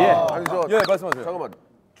주어집니다. 예. 아니 저 예, 말씀하세요. 잠깐만.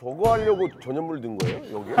 저거 하려고 전현물 든 거예요?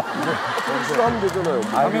 여기에? 씨가 하면 되잖아요.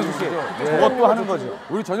 박명수 씨. 저것도 하는 거죠.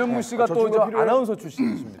 우리 전현무 씨가 또 저쪽으로 필요해요? 아나운서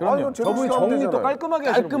출신이십니다. 그럼요. 저분이 정리 또 깔끔하게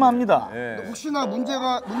하시는 깔끔합니다. 근데 혹시나 문제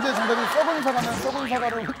정답이 썩은 사과면 썩은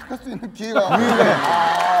사과를 획득할 수 있는 기회가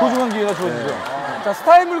소중한 기회가 주어지죠. 자,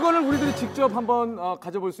 스타일 물건을 우리들이 직접 한번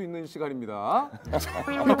가져볼 수 있는 시간입니다.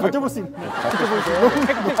 가져볼 수 있네.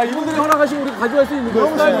 이분들이 허락하시면 우리가 가져갈 수 있는 거예요.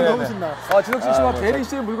 너무 신나, 너무 신나. 지석진 씨와 대리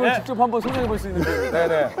씨의 물건을 직접 한번 소개해 볼 수 있는 기회입니다.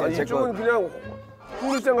 네네. 이쪽은 그냥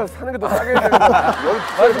풍물시장 가서 사는 게 더 싸게 되는 거야. 맞아,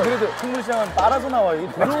 그래도 풍물시장은 빨아서 나와요.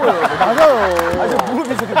 부러워요. 맞아요. 아주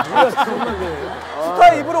무릎이 저게 뭐야, 시원하게.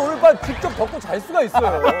 스타 이불을 오늘 밤 직접 덮고 잘 수가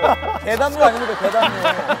있어요. 계단물 아닙니까,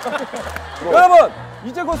 계단물. 여러분,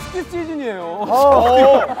 이제 곧 스키 시즌이에요.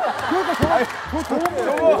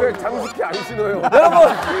 그러니까 저거 장식기 안 신어요. 여러분,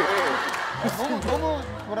 너무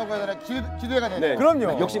뭐라고 해야 되나 기대가 되네.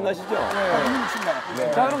 그럼요. 욕심 나시죠? 너무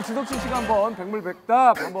신나. 자, 그럼 지석진 씨가 한번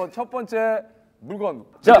백물백답 한번 첫 번째 물건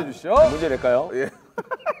자, 보여주시죠. 문제 낼까요? 예.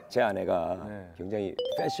 제 아내가 굉장히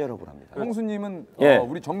패셔너블합니다. 형수님은 예.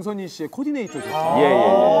 우리 정선희 씨의 코디네이터죠.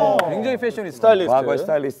 예. 굉장히 패셔니스타. 스타일리스트. 과거에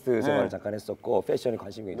스타일리스트 생활을 잠깐 했었고 패션에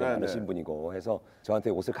관심이 굉장히 많으신 분이고 해서 저한테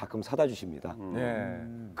옷을 가끔 사다 주십니다.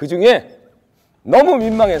 그 중에 너무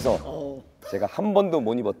민망해서 제가 한 번도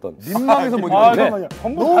못 입었던 민망해서 못 아, 입었네.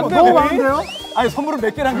 잠깐만요. 너무 많은데요? 아니 선물은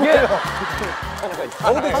몇 개란 게.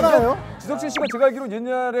 근데 하나예요? 지석진 씨가 제가 알기로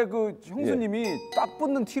옛날에 그 형수님이 딱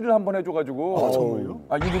붙는 티를 한번 해줘가지고. 아 정말요?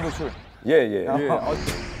 유도 노출. 예. 예. 내가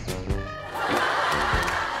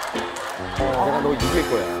너 이길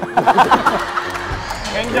거야.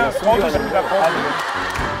 굉장히 거두십니다.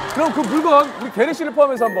 그럼 그 물건 우리 게리 씨를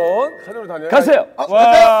포함해서 한번 차례로 다녀요. 가세요.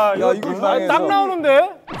 와, 야 이거 딱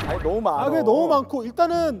나오는데? 아니, 너무 많아. 그게 너무 많고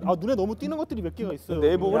일단은 눈에 너무 띄는 것들이 몇 개가 있어요.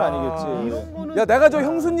 내복은 아니겠지. 이런 거는 야 내가 저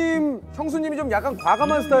형수님이 좀 약간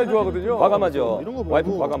과감한 스타일 좋아하거든요. 과감하죠. 이런 거 말고.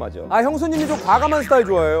 와이프 과감하죠. 아 형수님이 좀 과감한 스타일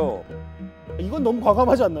좋아해요. 이건 너무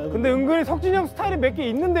과감하지 않나요? 근데 은근히 석진이 형 스타일이 몇 개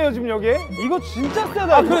있는데요, 지금 여기? 이거 진짜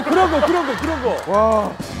세다. 아 그래 그런 거.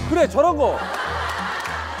 와 그래 저런 거.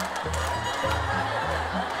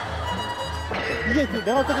 이게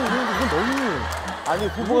내가 아까 전에 이건 너무 아니,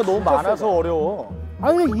 후보가 너무 많아서 어려워.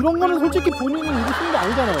 아니 이런 거는 솔직히 본인이 입으시는 게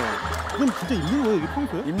아니잖아요. 이건 진짜 입는 거예요, 이게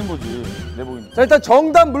평소에? 입는 거지, 내복입니다. 자 일단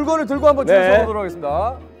정답 물건을 들고 한번 네. 주워보도록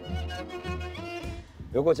하겠습니다.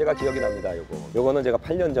 요거 제가 기억이 납니다. 요거는 제가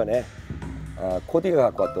 8년 전에 코디가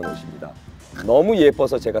갖고 왔던 옷입니다. 너무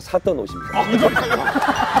예뻐서 제가 샀던 옷입니다.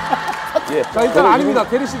 예. 자 일단 아닙니다.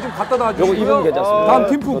 게리 씨 좀 갖다 놔주시고요. 요거 입으면 괜찮습니다. 다음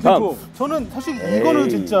팀품. 저는 사실 이거는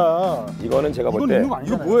진짜 이거는 제가 볼 이건 때 입는 거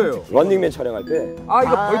이거 아니잖아요. 뭐예요? 런닝맨 촬영할 때 아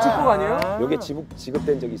이거 벌칙복 아니에요? 요게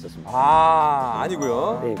지급된 적이 있었습니다. 아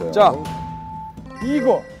아니고요. 네, 이거요. 자,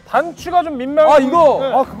 이거 단추가 좀 민망해. 아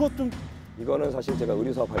이거. 그거 좀 이거는 사실 제가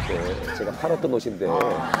의류 사업할 때 제가 팔았던 옷인데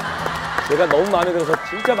제가 너무 마음에 들어서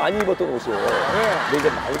진짜 많이 입었던 옷이에요. 근데 이제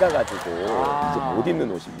낡아가지고 이제 못 입는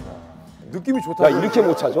옷입니다. 느낌이 좋다. 야 이렇게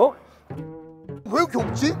못 찾아? 왜 이렇게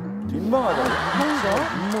없지? 민망하다고?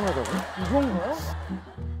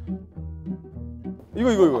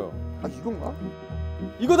 이거요. 아 이건가?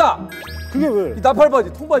 이거다. 그게 왜? 이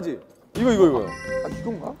나팔바지, 통바지. 이거요. 아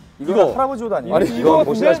이건가? 이거 할아버지 옷 아니에요? 아니 이건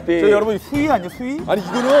보시다시피 여러분 수위 아니에요, 수위? 아니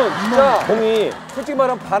이거는 진짜 형이 솔직히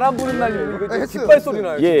말하면 바람 부는 날 이거 했어요, 깃발 소리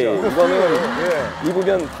나요. 예 진짜. 이거는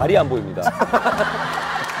입으면 발이 안 보입니다.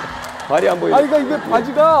 발이 안 보입니다. 아 이거 이게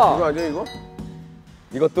바지가 이거 아니에요 이거?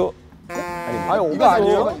 이것도 이거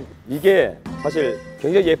아니에요? 이게 사실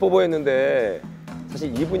굉장히 예뻐 보였는데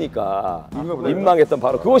사실 입으니까 민망했던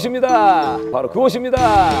바로 그것입니다. 바로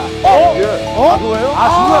그것입니다. 그거예요?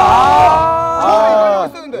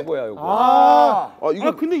 이거 뭐야 이거?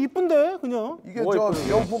 이거 근데 이쁜데 그냥. 이게 저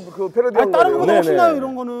명품 그 패러디 아니 다른 거보다 네네. 훨씬 나요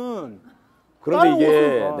이런 거는. 그런데 다른 이게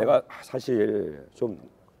옷을 봐. 내가 사실 좀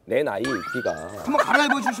내 나이 입기가 한번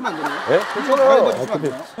갈아입어 주시면 안 되나요? 예? 갈아입어 주시면 안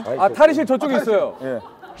되나요? 아 탈의실 저쪽에 있어요.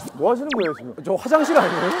 뭐 하시는 거예요, 지금? 저 화장실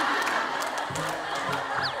아니에요?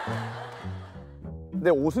 근데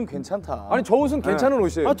옷은 괜찮다. 아니 저 옷은 괜찮은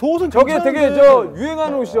옷이에요. 저 옷은 저게 되게 괜찮은데. 저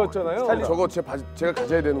유행하는 옷이었잖아요. 저거 제 바지 제가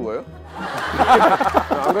가져야 되는 거예요?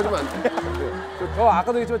 안 가지면 안 돼. 저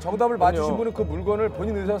아까도 얘기했지만 정답을 맞추신 분은 그 물건을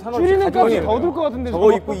본인 의사와 상관없이 줄이는 가져가는 값이 거예요. 더 들 것 같은데.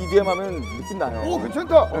 저거 입고 EDM 하면 느낌 나요. 오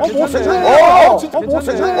괜찮다. 괜찮네. 진짜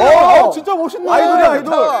괜찮네. 진짜 멋있네. 아이돌이야,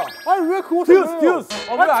 아이돌. 아니 왜 그 옷을? 듀스.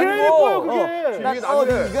 아, 제일 예뻐요 그게. 이게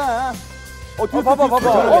나중에 봐봐.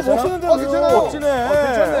 멋있는데요. 괜찮아요. 멋지네.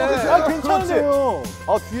 괜찮네. 괜찮네요.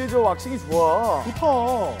 뒤에 저 왁싱이 좋아. 좋다.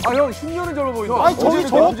 아 형 10년은 젊어 보인다. 아니 저기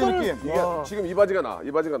저 어제 옷들 느낌. 이게 지금 이 바지가 나.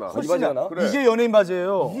 이 바지가 나. 이 바지가 나? 그래. 이게 연예인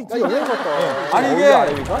바지예요. 여행 같다. 아니 어울리 이게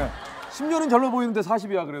아닙니까? 10년은 젊어 보이는데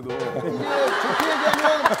 40이야 그래도. 좋게 얘기하면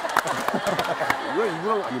왜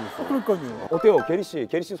이거랑 안 입었어? 그러니까요. 어때요, 게리 씨?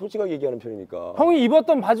 게리 씨 솔직하게 얘기하는 편이니까. 형이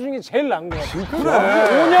입었던 바지 중에 제일 나은 거 같아. 그래.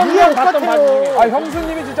 5년간 봤던 바지 중에. 아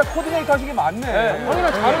형수님이 진짜 코디네이터 하시기 많네.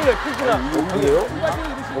 형이랑 잘 어울려 핏이랑. 그래요?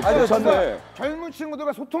 아니 좋네. 젊은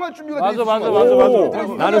친구들과 소통할 준비가 돼 있어. 맞아.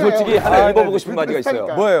 나는 솔직히 하나 입어보고 싶은 바지가 있어요.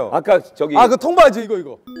 뭐예요? 아까 저기 그 통바지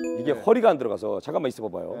이거. 이게 허리가 안 들어가서 잠깐만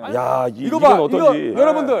있어봐요. 야, 이거 봐. 이건 어떤지. 이거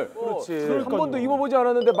여러분들. 그렇지. 한 번도 입어보지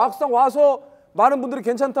않았는데 막상 와서 많은 분들이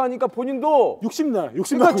괜찮다 하니까 본인도 욕심나.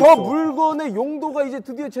 그러니까 저 물건의 용도가 이제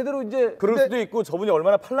드디어 제대로 이제 그럴 수도 있고 저분이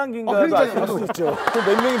얼마나 팔랑귀인가도 알 수 있죠.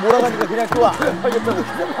 몇 명이 몰아가니까 그냥 또 하겠다고.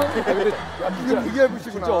 이게 되게 얇으시구나.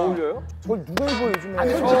 진짜 어울려요? 저걸 누가 입어 요즘에?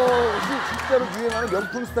 아니 저 진짜로 유행하는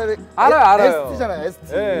명품 스타일의 알아요. ST잖아요.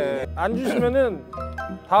 ST. 예. 안 주시면은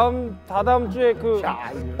다다음 주에 그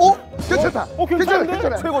괜찮다.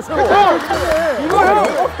 괜찮아. 최고. 이거 형.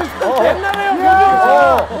 옛날에 형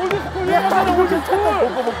올드스쿨 유행하는 올드스쿨.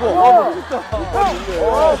 먹고. 멋있다.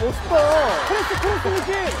 크로스 느낌.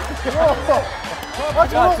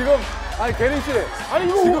 야 지금 아니 게리 씨. 아니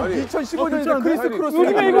이거 지금 2015년인데 크리스 크로스.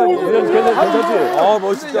 요즘에 이거 괜찮지?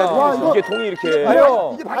 멋있다. 와, 이게 통이 이렇게.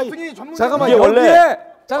 이게 발등이 전문. 잠깐만 이게 원래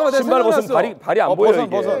잠깐만 신발 벗으면 발이 안 보여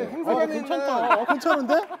이게. 행사가 괜찮다.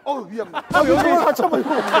 괜찮은데? 위험. 여기 같이 한번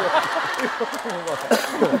입어볼게요.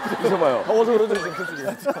 있어봐요. 더워서 그러지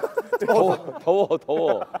지금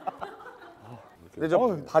더워. 근데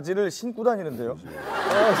저 바지를 신고 다니는데요.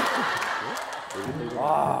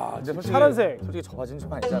 와, 이제 파란색. 솔직히 저 바지는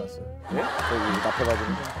좀 아니지 않았어요? 예? 저기 나ppe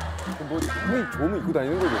바지는. 뭐 형이 좋으면 입고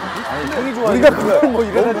다니는 거죠. 아니 형이 좋아하는 우리가 그걸 뭐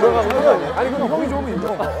이래다 들어가는 거 아니야? 아니 그럼 형이 좋으면 입어.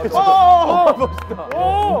 멋있다.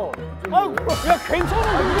 야 괜찮아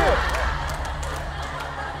근데.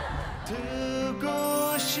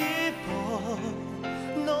 듣고 싶어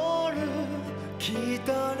너를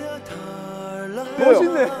기다려 달라.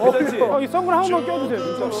 멋있네. 이 선글 한 번만 껴주세요.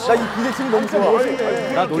 진짜. 나이 비대칭이 너무 좋아.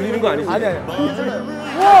 나 놀리는 거 아니지? 아니야.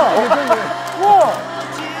 우와.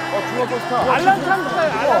 중학교 스타. 알란탕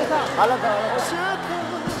스타일 알란탕.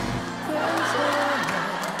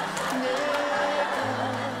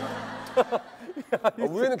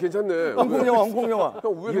 우에는 괜찮네. 홍콩 영화.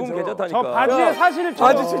 형 우에 이건 괜찮아. 괜찮다니까. 저 바지의 사실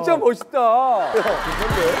바지 진짜 멋있다. 괜찮네.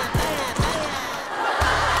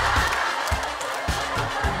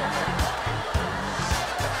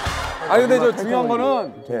 아니 근데 저 중요한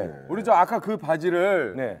거는 우리 저 아까 그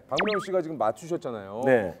바지를 박명호 씨가 지금 맞추셨잖아요.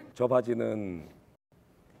 네, 저 바지는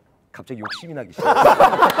갑자기 욕심이 나기 시작해요.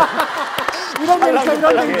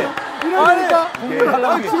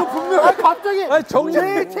 아니 지금 분명 갑자기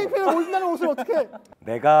제일 창피하게 보인다는 옷을 어떻게?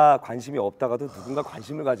 내가 관심이 없다가도 누군가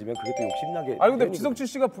관심을 가지면 그게 또 욕심나게. 아니 근데 지석진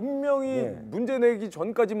씨가 분명히 문제 내기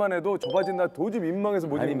전까지만 해도 저 바지는 나 도저히 민망해서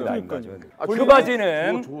못 입는다. 그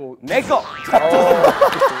바지는 내 거.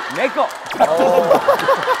 내 거.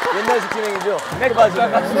 옛날식 진행이죠. 내 바지.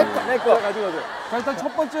 내 거 가져가세요. 자 일단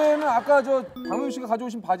첫 번째는 아까 저 박명호 씨가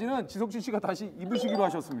가져오신 바지는 지석진 씨가 다시 입으시기로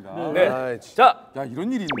하셨습니다. 네. 자, 야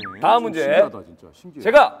이런 일이 있네. 다음 문제. 신기하다 진짜. 신기해.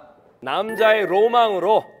 제가 남자의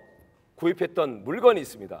로망으로 구입했던 물건이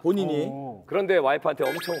있습니다. 본인이 그런데 와이프한테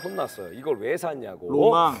엄청 혼났어요. 이걸 왜 샀냐고.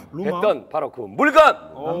 로망. 했던 바로 그 물건.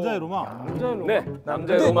 남자의 로망. 네,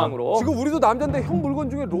 남자의 로망으로. 지금 우리도 남자인데 형 물건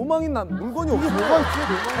중에 로망인 물건이 없어. 뭐가 있지?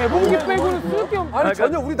 대봉기 빼고는 쓸 게 없. 아니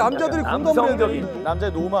전혀 우리 남자들이 공감을 해야 돼.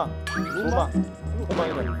 남자의 로망.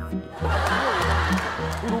 로망이다.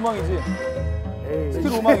 이 로망이지.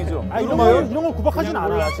 특히 로망이죠. 이런 걸 구박하진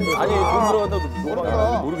않아. 아니 돈 들어간다고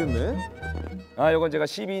로망이야. 모르겠네. 아, 이건 제가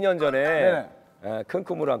 12년 전에 큰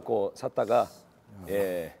꿈을 안고 샀다가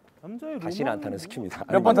다시는 안 타는 스키입니다.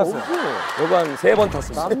 몇 번 탔어요? 이거 한 3번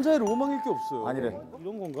탔습니다. 남자의 로망일 게 없어요. 아니래.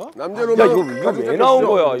 이런 건가? 남자 로망. 이거 왜 나온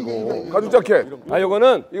거야 이거? 가죽 자켓. 아,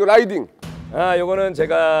 이거는 이거 라이딩. 요거는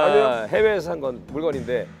제가 해외에서 산 건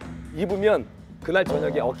물건인데 입으면 그날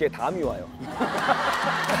저녁에 어깨에 담이 와요.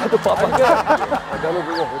 하도 나는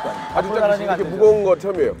그거 가죽 자켓 이렇게 무거운 거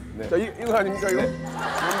처음이에요. 자 이거 아닙니까 이거?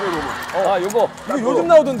 남자 로망. 요거 요즘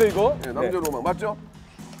나오던데 이거? 네, 남자 로망 맞죠?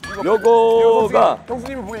 요거가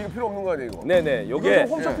형수님이 보기 이거 필요 없는 거 아니에요 이거? 네네 요게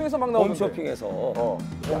홈쇼핑에서 막 나오는데. 홈쇼핑에서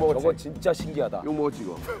저거 진짜 신기하다 욕 먹었지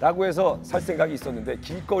이거. 라고 해서 살 생각이 있었는데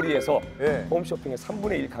길거리에서 홈쇼핑에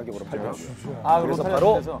 3분의 1 가격으로 팔더라고요. 그래서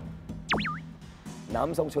바로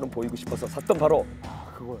남성처럼 보이고 싶어서 샀던 바로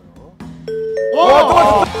그거예요.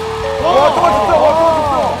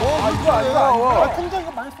 통장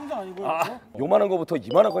이거 많이 통장 아니고. 요만한 거부터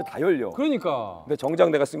이만한 거까지 다 열려. 그러니까. 근데 정작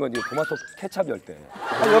내가 쓴 건 토마토 케찹 열 때.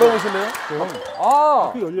 열어보실래요?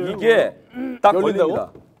 이게 딱 열린다고?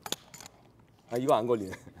 걸립니다. 이거 안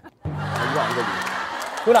걸리네. 이거 안 걸리네.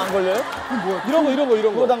 그건 안 걸려요? 이런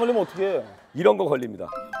거. 그거 안 걸리면 어떻게 해? 이런 거 걸립니다.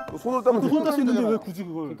 손으로 따면 손 딸 수 있는데 왜 굳이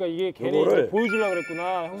그걸? 그러니까 이게 괜히 요거를 보여주려고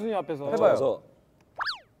그랬구나. 형수님 앞에서. 해봐요. 그래서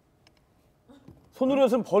손으로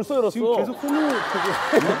했으면 벌써 열었어. 지금 계속 손을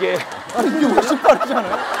이게 아니 이게 훨씬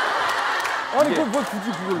빠르잖아요. 아니 그걸 뭐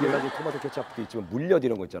굳이 그걸 여러 가지 토마토 케첩도 있지만 물엿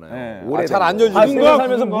이런 거 있잖아요. 네. 오래된 잘 안 거. 열리는 누군가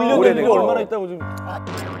살면서 물엿 오래된 열리는 게 거. 얼마나 있다고 좀.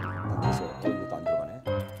 그래서 이것도 안 들어가네.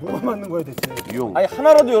 뭐가 맞는 거야 대체? 아니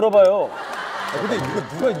하나라도 열어봐요. 근데 이거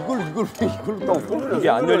누가 이걸로 따고 이게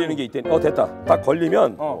안 열리는 게 있대. 됐다. 딱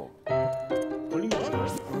걸리면 걸린 거 같아.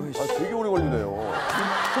 되게 오래 걸리네요.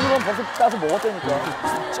 손으로 벌써 따서 먹었다니까.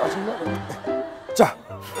 짜증나.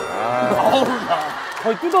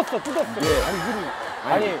 거의 뜯었어.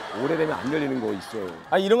 아니 오래되면 안 열리는 거 있어요.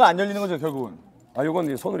 아니 이런 거 안 열리는 거죠 결국은. 이건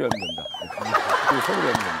이제 손으로 열면 된다. 이거 손으로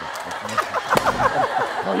열면 된다.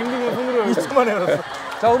 힘든 건 손으로 열고. 이만 열었어.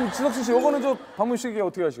 자 그럼 지석진 씨 요거는 저 박문 씨에게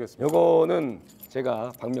어떻게 하시겠습니까? 요거는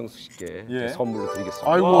제가 박명수 씨께 예. 선물로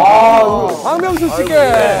드리겠습니다. 아이고. 박명수 씨께.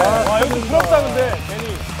 아 이거 좀 부럽다 근데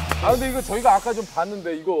괜히. 아 근데 이거 저희가 아까 좀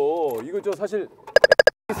봤는데 이거 저 사실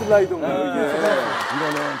슬라이드인가 이게.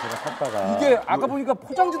 이거는 제가 샀다가 이게 아까 보니까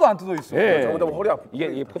포장지도 안 뜯어 있어. 예. 잘못하면 허리 아프.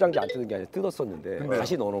 이게 포장지 안 뜯은 게 아니라 뜯었었는데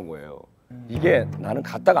다시 넣어놓은 거예요. 이게 나는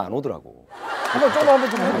갔다가 안 오더라고. 한번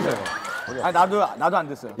좀 해보세요. 아니 나도 안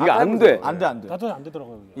됐어요. 이게 안 돼. 안 돼. 나도 안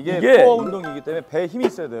되더라고요. 이게 이게- 코어 운동이기 때문에 배에 힘이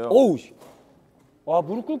있어야 돼요. 어우. 와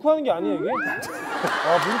무릎 꿇고 하는 게 아니에요 이게? 와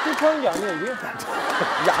무릎 꿇고 하는 게 아니에요 이게?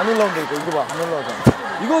 이게 안 올라온다니까. 이거 봐. 안 올라오잖아.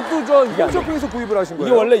 이것도 저 홈쇼핑에서 구입을 하신 거예요?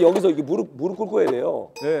 이게 원래 여기서 이게 무릎 꿇고 해야 돼요.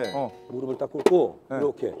 네. 무릎을 딱 꿇고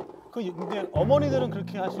이렇게. 근데 어머니들은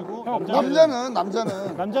그렇게 하시고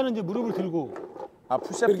남자는 이제 무릎을 들고 아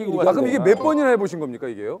푸시업 끼고. 아 그럼 이게 몇 번이나 해보신 겁니까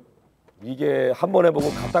이게요? 이게 한 번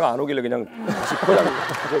해보고 갔다가 안 오길래 그냥 다시 포장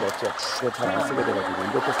가져 넣었죠. 이거 잘 안 쓰게 돼가지고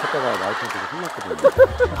이것도 샀다가 와이프한테 혼났거든요.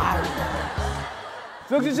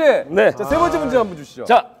 지석진 씨. 네. 자 세 번째 문제 한번 주시죠.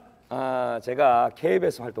 자, 제가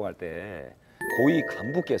KBS 활동할 때 고위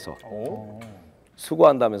간부께서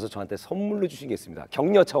수고한다면서 저한테 선물로 주신 게 있습니다.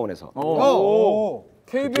 격려 차원에서.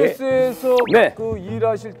 KBS에서 네. 그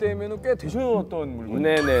일하실 때면은 꽤 되셨던 물건.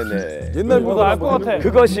 네네네. 옛날보다 알 것 같아.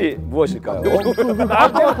 그것이 무엇일까요?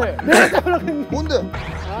 알 것 같아. 뭔데?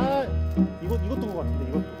 아 이것도 그거 같은데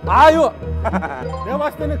이것도. 아 이거. 내가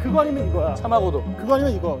봤을 때는 그거 아니면 이거야. 참하고도. 그거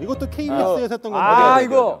아니면 이거. 이것도 KBS에서 했던 건데. 아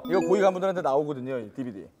이거. 이거 고위 간부들한테 나오거든요. 이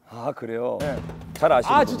DVD. 아 그래요? 잘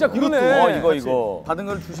아시는 아 진짜 그러네. 이거. 받은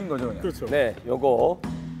걸 주신 거죠 그냥. 그렇죠. 네, 요거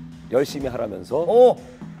열심히 하라면서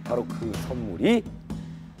바로 그 선물이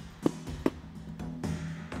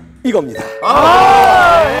이겁니다.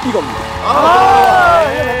 이겁니다.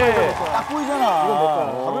 딱 보이잖아. 이거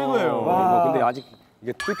몇 바로 이거예요. 근데 아직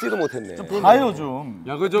이게 뜯지도 못했네. 봐요 좀.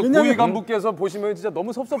 야 그 저 고위 간부께서 보시면 진짜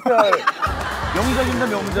너무 섭섭해할 명작입니다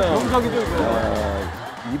명작. 명작이죠 이거.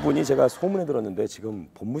 이분이 제가 소문에 들었는데 지금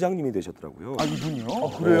본부장님이 되셨더라고요. 아 이분이요?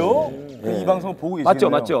 그래요? 이 방송을 보고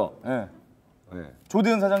맞죠, 계시네요. 맞죠? 네. 네.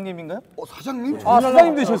 조대현 사장님인가요? 사장님? 아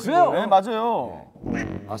사장님 되셨어요? 네 맞아요.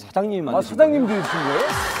 아 사장님이 아 만드신 사장님 되신 거예요?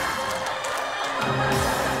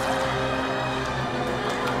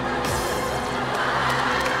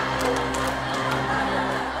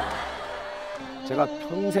 제가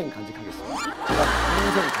평생 간직하겠습니다. 제가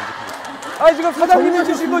평생 간직하겠습니다. 아 지금 사장님이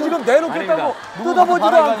주신 거 지금 내놓겠다고 뜯어보지도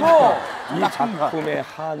않고. 이 작품의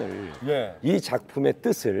한을, 예. 이 작품의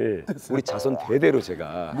뜻을 우리 자손 대대로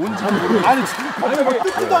제가 뭔지 모르겠어요. 아니 지금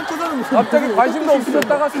뜯지도 않고서는 갑자기 관심도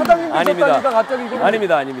없으셨다가 사장님 아닙니다. 되셨다니까 갑자기 이거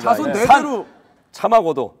아닙니다. 자손 예. 대대로.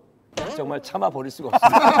 참하고도 정말 참아 버릴 수가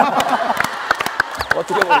없습니다.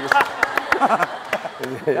 어떻게 버리겠어요?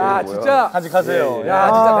 야 진짜. 간직하세요. 야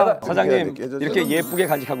진짜 대단. 사장님 깨졌죠. 이렇게 예쁘게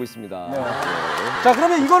간직하고 있습니다. 자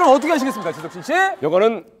그러면 이거는 어떻게 하시겠습니까 지석진 씨?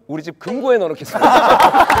 요거는 우리 집 금고에 넣어놓겠습니다.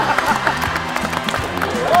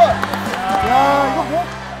 야 이거 뭐?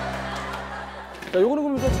 자 요거는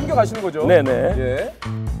그럼 좀 챙겨 가시는 거죠? 네네. 예.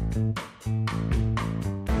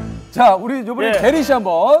 자 우리 요번에 예. 대리 씨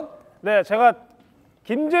한번. 네, 제가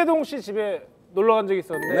김재동 씨 집에 놀러 간 적이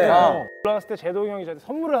있었는데 올라갔을 때 재동이 형이 저한테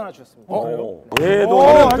선물을 하나 주셨습니다.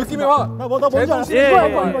 얘도 느낌이 와. 나 뭔지 알았어. 예,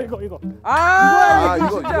 이거. 아 이거 이거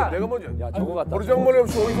진짜. 내가 먼저. 야 저거 같다. 버르장머리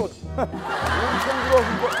없이 어디서 처음 들어와서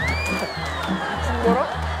미친 거라?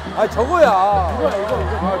 아 저거야. 이거.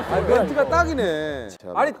 멘트가 딱이네.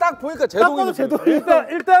 아니 딱 보니까 제동이.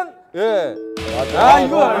 일단 예. 아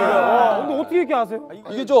이거. 근데 어떻게 이렇게 아세요?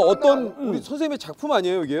 이게 저 어떤 우리 선생님의 작품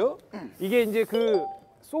아니에요 이게요? 이게 이제 그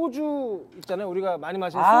소주 있잖아요. 우리가 많이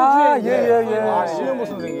마시는 소주에 예예예. 신현복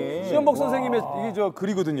선생님. 신현복 선생님의 이게 저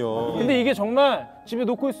글이거든요. 근데 이게 정말 집에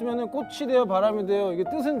놓고 있으면은 꽃이 되어 바람이 되어 이게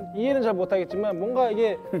뜻은 이해는 잘 못하겠지만 뭔가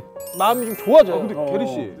이게 마음이 좀 좋아져요. 근데 게리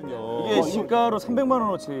씨 이게 시가로 300만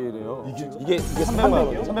원어치래요. 이게 300만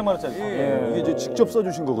원. 300만 원짜리. 이게 이제 직접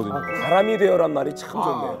써주신 거거든요. 바람이 되어란 말이 참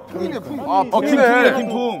좋네요. 풍이네 풍. 김풍이네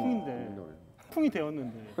김풍. 풍이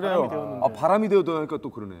되었는데. 그래요. 바람이 되어도 하니까 또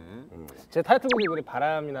그러네. 제 타이틀곡이 이번에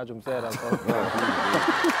바람이나 좀 쐬라서. 그러면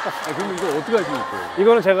이거 어떻게 하십니까?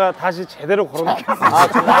 이거는 제가 다시 제대로 걸어놓겠습니다.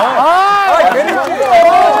 게리 씨.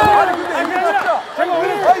 제가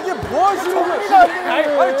원래 이게 뭐 하시는 거예요?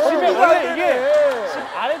 집에 원래 이게 집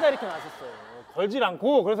아래다 이렇게 놨었어요. 걸질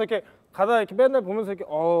않고 그래서 이렇게 가다 이렇게 맨날 보면서 이렇게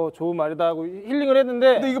좋은 말이다 하고 힐링을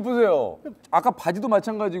했는데. 근데 이거 보세요. 아까 바지도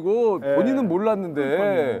마찬가지고 본인은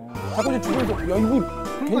몰랐는데 자꾸 이제 주변에서 야 이거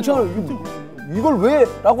괜찮아 이걸 왜?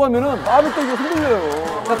 라고 하면은 마음이 또 이거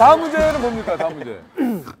흔들려요. 자 다음 문제는 뭡니까? 다음 문제.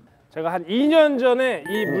 제가 한 2년 전에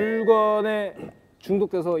이 물건에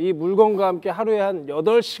중독돼서 이 물건과 함께 하루에 한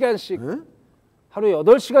 8시간씩 하루에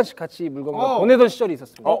 8시간씩 같이 이 물건과 보내던 시절이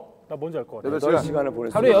있었습니다. 나 뭔지 알 것 같아. 8시간을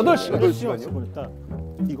보냈어요. 하루에 8시간. 8시간이요? 보냈다.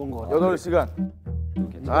 이건 거 같아. 8시간.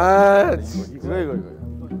 이거.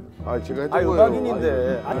 제가 했던 거예요.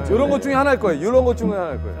 음악인인데. 이런 것 중에 하나일 거예요. 이런 것 중에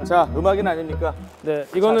하나일 거예요. 자, 음악인 아닙니까? 네,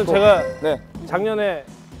 이거는 제가 네. 작년에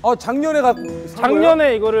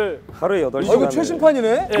작년에 이거를 하루에 8시간. 이거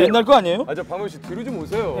최신판이네? 네. 옛날 거 아니에요? 저 박명수 씨 뒤로 좀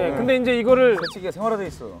오세요. 네, 근데 이제 이거를 세치기가 생활화돼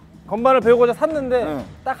있어. 건반을 배우고자 샀는데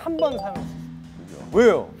딱 한 번 사용했어요.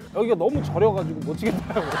 왜요? 여기가 너무 저려가지고 못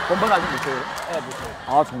치겠더라고요. 건반 아직 못 쳐요? 네, 못 쳐요.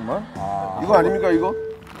 아, 정말? 이거 아닙니까 이거?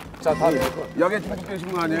 자, 다음. 약에 중독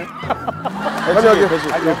되신 거 아니에요? 배지.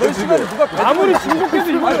 8시간에 누가 아무리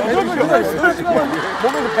중독해도 이거 배즙을 누가 8시간을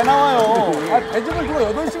몸에서 배 나와요. 배즙을 누가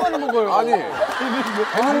 8시간을 먹어요? 아니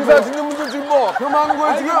배농사 짓는 분들 지금 뭐 폄하하는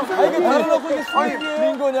거예요 지금? 이게 달아놓고 이게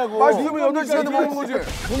수익인 거냐고. 말 지금 8시간에 먹는 거지.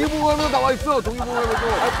 동의보감에도 나와 있어. 동의보감에도.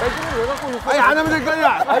 배즙을 왜 갖고 있어? 아니 안 하면 될 거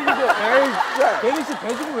아니야. 게리 씨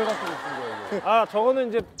배즙을 왜 갖고 있는 거예요? 저거는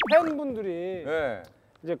이제 팬분들이 네.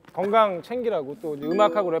 이제 건강 챙기라고 또 이제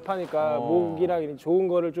음악하고 랩하니까 목이랑 이런 좋은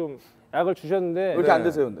거를 좀 약을 주셨는데 왜 이렇게 안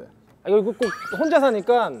드세요, 근데? 이거 꼭 혼자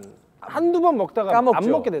사니까 한두 번 먹다가 까먹죠.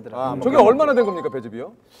 안 먹게 되더라고요. 저게 얼마나 된 겁니까,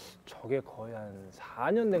 배즙이요? 저게 거의 한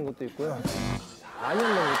 4년 된 것도 있고요. 4년 된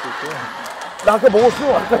것도 있고요. 나 아까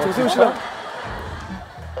먹었어. 아까 조세호 씨랑.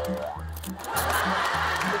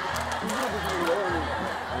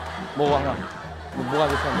 먹어, 하나. 뭐가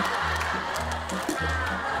됐어?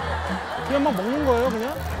 그냥 막 먹는 거예요,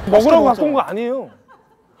 그냥? 먹으라고 갖고 온 거 아니에요.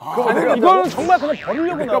 이거는 정말 그냥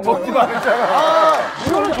버리려고 나온 거야. 먹지 말랬잖아.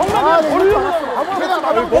 이거는 정말 그냥 버리려고 나온 거야. 제가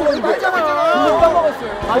말하는 거 이거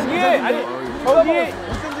까먹었어요. 이게 아니 저기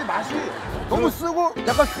어쩐지 맛이 너무 쓰고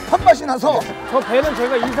약간 한 맛이 나서. 저 배는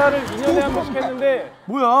제가 이사를 2년에 한 번씩 했는데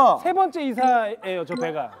뭐야? 3번째 이사예요, 저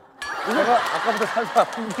배가. 내가 아까부터 살살.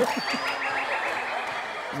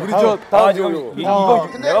 우리 저 다음 이거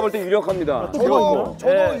근데 내가 볼 때 유력합니다. 저도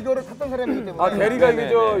네. 이거를 탔던 사람이기 때문에. 대리가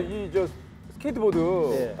이게 저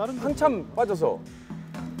스케이트보드 한참 빠져서.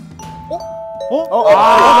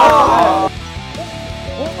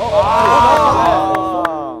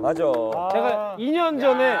 맞아. 제가 2년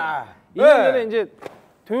전에 이제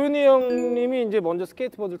도윤이 형님이 이제 먼저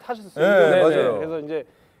스케이트보드를 타셨어요. 네, 맞아요. 그래서 이제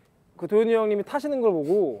그 도윤이 형님이 타시는 걸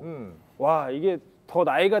보고 와 이게 더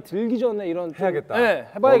나이가 들기 전에 이런 해야겠다. 네,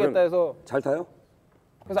 해봐야겠다 해서 잘 타요?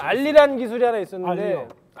 그래서 알리라는 기술이 하나 있었는데 알리요.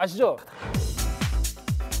 아시죠?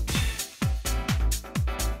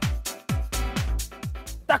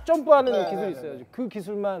 딱 점프하는 기술이 있어요. 그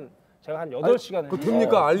기술만 제가 한 8시간 그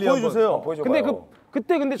됩니까? 알리 보여주세요. 근데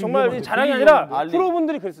그때 정말 이 자랑이 아니라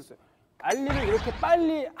프로분들이 그랬었어요. 알리를 이렇게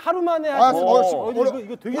빨리 하루 만에 하시는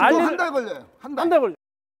이거 되게 한 달 걸려요. 한 달. 한 달 걸려.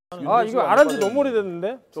 아 이거 안 한 지 너무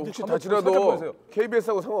오래됐는데. 혹시 다치라도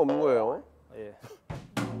KBS하고 상관없는 거예요? 예.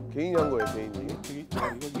 개인이 한 거예요, 개인이.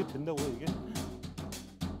 이게 된다고요, 이게?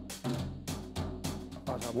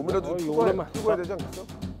 몸이라도 오랜만. 풀어야 되지 않겠어?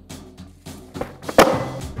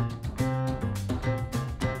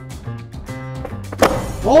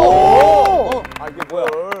 아, 이게 뭐야?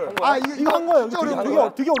 아 이거 한 거예요. 진짜 되게, 어려운 되게,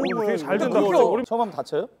 거야. 되게 어려운 거예요. 잘 이거. 된다. 처음 하면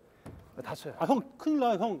다쳐요? 다쳐요. 아, 형 큰일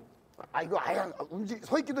나, 형. 아 이거 아예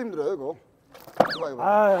서 있기도 힘들어요 이거. 이거.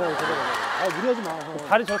 아 무리하지 마, 형.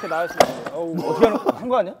 다리 저렇게 나왔으면 어떻게 한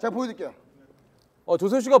거 아니야? 제가 보여드릴게요.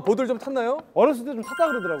 조세호 씨가 보드를 좀 탔나요? 어렸을 때 좀 탔다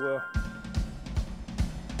그러더라고요.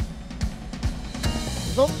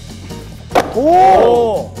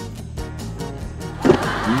 오!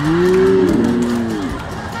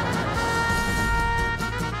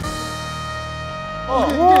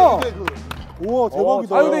 이게 그 우와.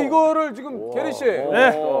 대박이다. 아 근데 이거를 지금 게리 씨,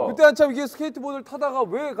 그때 한참 이게 스케이트보드를 타다가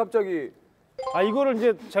왜 갑자기? 아 이거를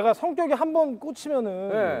이제 제가 성격이 한번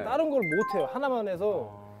꽂히면은 다른 걸 못 해요. 하나만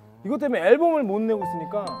해서 이것 때문에 앨범을 못 내고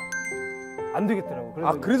있으니까 안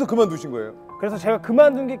되겠더라고. 그래서 그만두신 거예요? 그래서 제가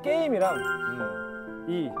그만둔 게 게임이랑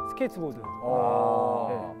이 스케이트보드.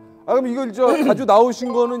 그럼 이걸 자주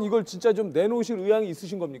나오신 거는 이걸 진짜 좀 내놓으실 의향이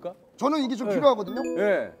있으신 겁니까? 저는 이게 좀 필요하거든요.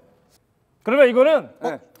 예. 그러면 이거는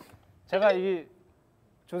제가 이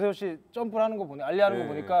조세호 씨 점프를 하는 거 보니 알리하는 거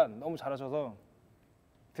보니까 너무 잘하셔서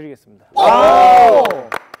드리겠습니다.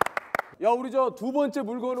 야 우리 두 번째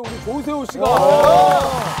물건은 우리 조세호 씨가.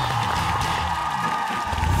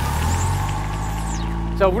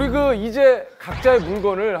 자 우리 이제 각자의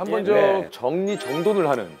물건을 한번 정리 정돈을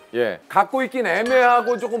하는. 갖고 있긴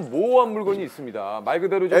애매하고 조금 모호한 물건이 있습니다. 말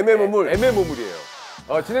그대로 좀 애매모물이에요.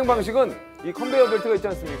 진행 방식은 이 컨베이어 벨트가 있지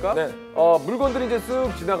않습니까? 물건들이 이제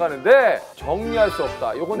쓱 지나가는데 정리할 수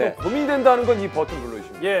없다. 요건 좀 고민된다는 건 이 버튼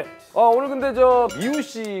눌러주시면. 오늘 근데 미우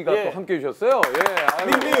씨가 또 함께 해주셨어요.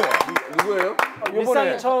 미우 누구예요?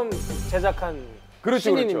 일상이 처음 제작한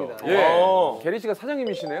신인입니다. 게리 씨가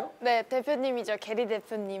사장님이시네요? 네, 대표님이죠. 게리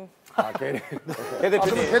대표님. 게리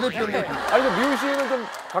대표님. 아니 미우 씨는 좀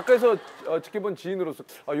가까이서 지켜본 지인으로서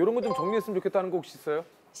이런 거 좀 정리했으면 좋겠다는 거 혹시 있어요?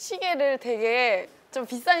 시계를 되게 좀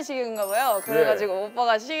비싼 시계인가 봐요. 그래가지고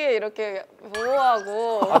오빠가 시계 이렇게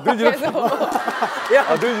보호하고 늘 이렇게?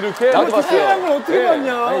 늘 이렇게? 나도 봤어요. 걸 어떻게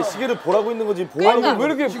봤냐? 아니 시계를 보라고 있는 거지 보호하는 걸 왜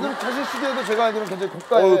이렇게? 지금 자신 시계도 제가 알기로는 굉장히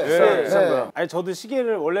고가의. 아니 저도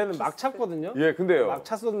시계를 원래는 막 찼거든요. 근데요. 막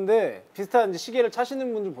찼었는데 비슷한 이제 시계를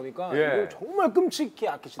차시는 분들 보니까 이걸 정말 끔찍히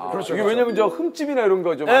아끼시더라고요. 그렇죠. 이게 왜냐면 흠집이나 이런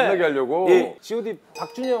거 좀 안 나게 하려고. G.O.D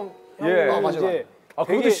박준영 형이 이제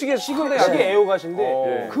그것도 시계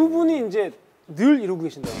애호가신데 그분이 이제 늘 이러고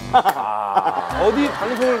계신다. 어디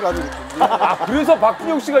방송을 가도 그래서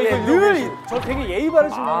박준영 씨가 저 되게 예의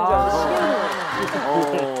바르신 분인지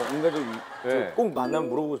알고 시계를 꼭 만나면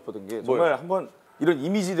물어보고 싶었던 게 정말 한번 이런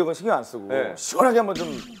이미지 이런 거 신경 안 쓰고 시원하게 한번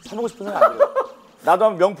좀 사보고 싶은 생각 안 들어요. 나도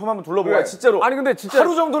한번 명품 한번 둘러보고 진짜로. 아니 근데 진짜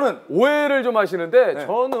하루 정도는 오해를 좀 하시는데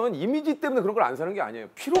저는 이미지 때문에 그런 걸 안 사는 게 아니에요.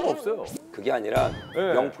 필요가 없어요. 그게 아니라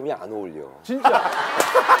명품이 안 어울려. 진짜.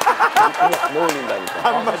 명품이 안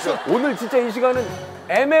어울린다니까. 오늘 진짜 이 시간은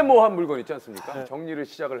애매모호한 물건 있지 않습니까? 정리를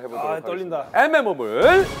시작을 해보도록 하겠습니다. 떨린다.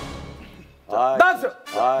 애매모물. 나왔어요.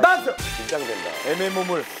 나왔어요. 긴장된다.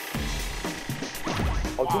 애매모물.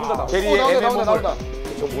 두 분 다 나왔어요. 게리의 애매모물.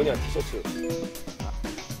 저 뭐냐 티셔츠.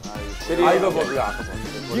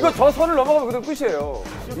 이거 저 선을 넘어가면 그대로 끝이에요.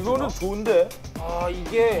 이거는 좋은데.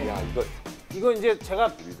 이거 이제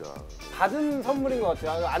제가 받은 선물인 것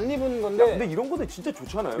같아요. 안 입은 건데. 근데 이런 거는 진짜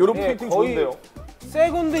좋잖아요. 이런 페인팅 좋은데요. 새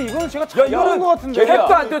건데 이거는 제가 잘 입은 것 같은데.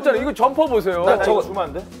 캡도 안 떴잖아. 이거 점퍼 보세요. 저거 주면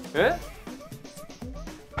안 돼? 예?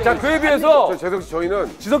 자 그에 비해서 재석 씨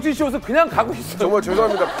저희는 지석진 씨 옷은 그냥 가고 있어요. 정말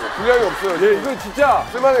죄송합니다. 분량이 없어요. 이거 진짜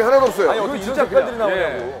쓸만한 게 하나도 없어요. 아니 어떻게 이런 색깔들이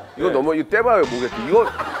나오냐고. 이거 너무 이거 떼봐요 목에. 이거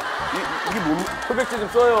이게 뭐? 표백제 좀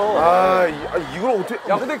써요. 이걸 어떻게?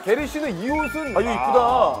 야 근데 게리 씨는 이 옷은 이거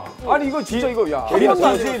이쁘다. 아니 이거 진짜 이거 게리가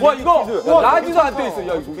와 이거 라지도 안 돼 있어.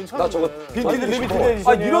 야 이거 괜찮아. 나 저거 빈티지 리미티드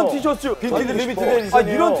에디션. 이런 티셔츠. 빈티지 리미티드 에디션.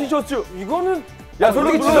 이런 티셔츠. 이거는 야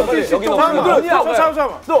솔직히 지석진 씨 좀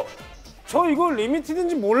잠깐만. 저 이거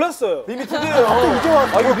리미티드인지 몰랐어요. 리미티드예요.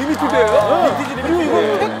 이거 리미티드예요? 빈티지 리미티드. 그리고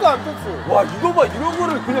이거 택도 안 떴어. 와 이거 봐 이런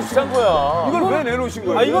거를 그냥 비싼 거야. 이걸 왜 내놓으신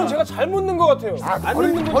거예요? 이건 제가 잘못 넣은 것 같아요. 안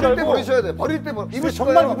입는 거 버릴 때 버리셔야 돼. 버릴 때 입을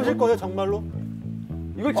정말 입으실 거예요, 정말로?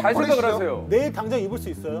 이걸 잘 생각을 하세요. 내일 당장 입을 수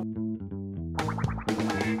있어요?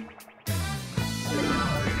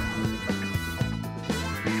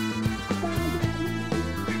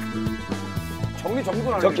 정리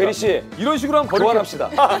정돈 안 저 게리 씨 이런 식으로 하면 교환합시다.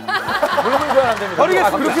 물건 교환 안 됩니다.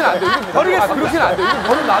 버리겠어. 그렇게는 안 돼. 버리겠어. 그렇게는 안 돼. 이거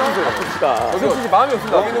버리면 놔주세요. 봅시다. 여기 마음이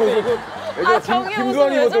없습니다.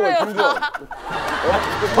 김두한이 입었던 거야. 김두한.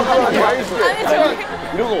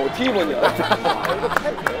 이런 거 어떻게 입었냐?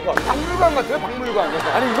 박물관 같아요. 박물관.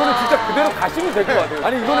 아니 이거는 진짜 그대로 가시면 될 것 같아요.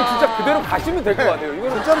 아니 이거는 진짜 그대로 가시면 될 것 같아요.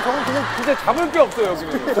 이거는 진짜로 저는 그냥 진짜 잡을 게 없어요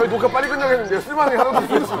여기는. 저희 녹화 빨리 끝나겠는데 쓸만한 게 하나도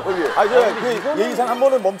없어요 여기. 그 예의상 한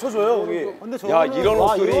번은 멈춰줘요 여기. 야 이런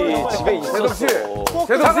옷들이 집에 있었어.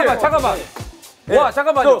 잠깐만. 와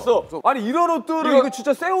잠깐만요. 아니 이런 옷들은 이거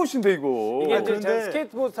진짜 새 옷인데 이거. 이게 이제 제가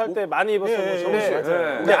스케이트보드 탈 때 많이 입었었는데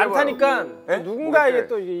근데 안 타니까 누군가에게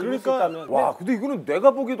또 이게 입을 수 있다면. 와 근데 이거는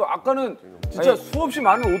내가 보기에도 아까는 진짜 수없이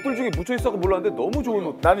많은 옷들 중에 묻혀 있어서 몰랐는데 너무 좋은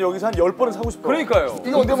옷. 나는 여기서 한 10번은 사고 싶어. 그러니까요.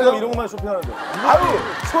 이거 어때 보세요? 이런 것만 쇼핑하는데. 아유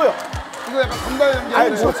추워요. 이거 약간 건강 연기.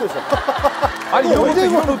 아유 추워. 아니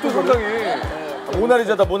이런 옷도 상당히.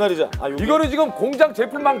 모나리자다 모나리자. 이거는 지금 공장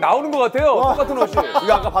제품 막 나오는 것 같아요. 똑같은 옷이.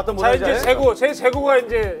 이거 아까 봤던 모나리자. 자 이제 재고 제 재고가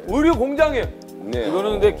이제 의류 공장에 네.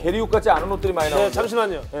 이거는 근데 게리옷 같지 않은 옷들이 많이 나와요. 네,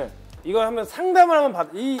 잠시만요. 네. 이거 하면 상담을 한번 받.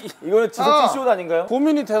 이거는 지석진 씨 옷 아닌가요?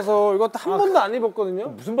 고민이 돼서 이것도 한 번도 안 입었거든요.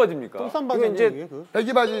 무슨 바지입니까? 똥싼 이거 바지 이제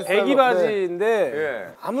배기 바지. 배기 바지인데 예.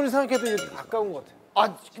 아무리 생각해도 이게 아까운 것 같아요.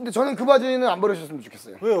 아 근데 저는 그 바지는 안 버리셨으면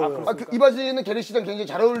좋겠어요. 왜요? 이 바지는 게리 씨랑 굉장히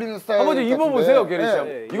잘 어울리는 스타일. 한번 좀 입어보세요, 게리 씨.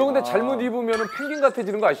 네. 이거 근데 잘못 입으면 펭귄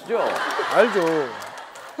같아지는 거 아시죠? 알죠.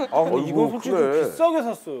 아, 근데 이건 솔직히 좀 비싸게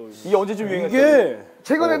샀어요. 이게 언제쯤 유행했어요? 이게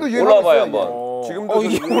최근에도 올라봐요 유행하고 한번. 지금도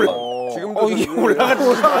이게 좀 올라. 지금도 이게 좀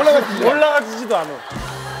올라가지지도 않아.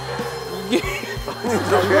 이게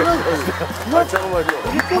잠깐만요.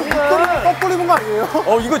 거꾸로 입은 거 아니에요?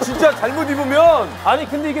 이거 진짜 잘못 입으면 아니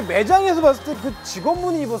근데 이게 매장에서 봤을 때 그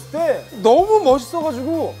직원분이 입었을 때 너무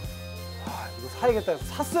멋있어가지고 이거 사야겠다 해서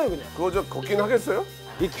샀어요 그냥. 그거 저 걷긴 하겠어요?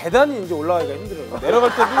 이 계단이 이제 올라가기가 힘들어요.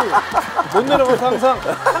 내려갈 때도 못 내려가서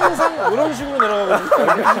항상 이런 식으로 내려가거든요.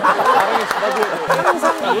 나랑이 잡아줘야 돼요.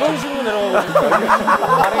 항상 이런 식으로 내려가거든요.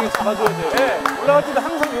 나랑이 잡아줘야 돼요. 네, 올라갈 때도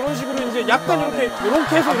항상 이런 식으로 이제 약간 이렇게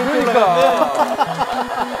해서 이렇게 올라가는데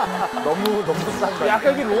너무 싼다.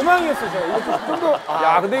 약간 이게 로망이었어요. 제가 이거 좀 더.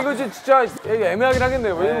 야, 근데 이거 진짜 애매하긴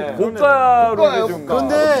하겠네요. 왜냐면 고가로 좀.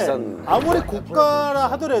 그런데 아무리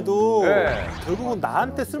고가라 하더라도 네. 결국은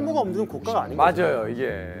나한테 쓸모가 없는 고가가 아닌 거 맞아요,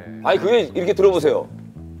 이게. 아니 그게 이렇게 들어보세요.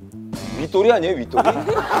 윗돌이 아니에요 윗돌이? 저고리.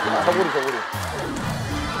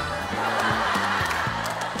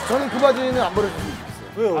 저는 그 바지는 안 버렸으면 좋겠어요.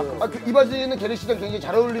 왜요? 이 바지는 게리 씨랑 굉장히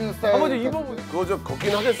잘 어울리는 스타일. 한번 좀 입어보세요. 그거 저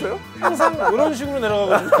걷긴 하겠어요? 항상 이런 식으로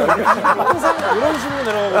내려가거든요. 항상 이런 식으로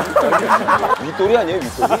내려가거든요. 윗돌이 아니에요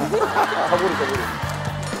윗돌이? 저고리.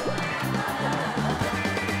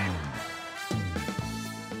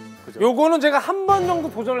 요거는 제가 한 번 정도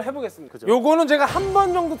도전을 해보겠습니다. 요거는 제가 한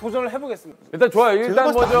번 정도 도전을 해보겠습니다. 일단 좋아요. 일단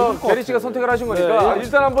봤을 때 먼저 아닐 것 게리 씨가 같아요. 선택을 하신 거니까 네.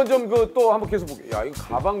 일단 한번 좀 또 한번 계속 볼게요. 야, 이거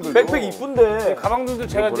가방들도. 백팩 이쁜데. 가방들도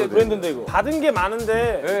제가 이제 브랜드인데 이거. 받은 게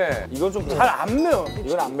많은데 네. 이건 좀 잘 안 매요.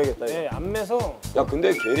 이건 안 매겠다. 네, 안 매서. 야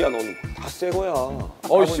근데 게리야 너는 다 새 거야.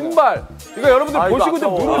 신발. 이거 여러분들 이거 보시고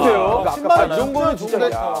좀 아까워. 누르세요. 신발 이 정도는 진짜.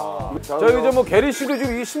 야. 저희 이제 뭐 게리 씨도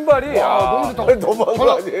지금 이 신발이. 너무 좋다. 너무한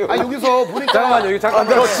거 아니에요? 여기서 보니까 잠깐만요. 여기 잠깐.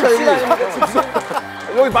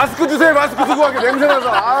 여기 마스크 주세요. 마스크 쓰고 하게 냄새 나서.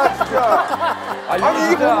 아 진짜.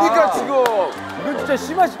 아니 이게 뭡니까 지금? 이건 진짜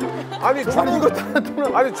심하시. 아니 중국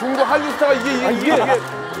한류 스타가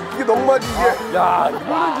이게 너무하지 이게. 야,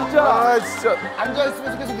 이거는 진짜. 진짜. 앉아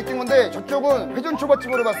있으면서 계속 느낀 건데 저쪽은 회전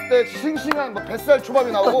초밥집으로 봤을 때 싱싱한 뭐 뱃살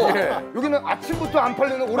초밥이 나오고 여기는 아침부터 안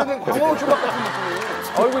팔리는 오래된 광어 초밥 같은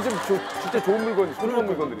느낌이. 이거 지금 진짜 좋은 물건, 소중한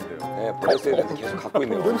물건들인데요. 네 브레스에 대해서 계속 갖고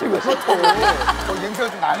있네요. 냄새가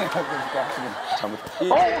좀 나네. 그러니까 지금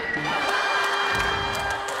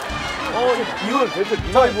이걸 대체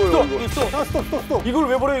누가 입어요? 이거? 스톱. 이걸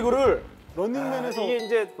왜 버려 이거를? 런닝맨에서 이게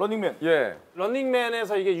이제 런닝맨. 예.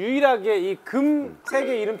 런닝맨에서 이게 유일하게 이 금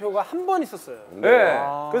세계 이름표가 한 번 있었어요. 네.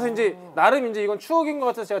 그래서 이제 나름 이제 이건 추억인 것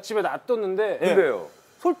같아서 제가 집에 놔뒀는데 근데요.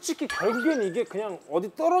 솔직히 결국엔 이게 그냥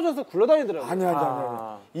어디 떨어져서 굴러다니더라고요. 아니.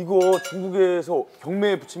 이거 중국에서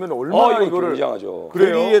경매에 붙이면 얼마나 이거 굉장하죠.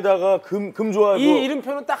 게리에다가 금 좋아하고. 이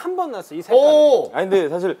이름표는 딱 한 번 났어요. 이 색깔. 아니 근데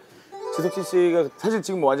사실 지석진 씨가 사실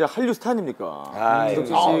지금 완전 한류 스타 아닙니까?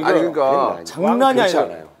 지석진 씨가 아니 그러니까 장난이 그렇지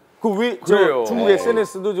아니라. 않아요. 그왜 그래요. 중국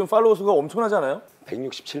SNS도 지금 팔로워 수가 엄청나잖아요.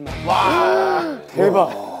 167만.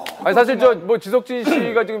 대박. 아니 사실 뭐 지석진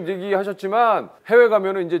씨가 지금 얘기하셨지만 해외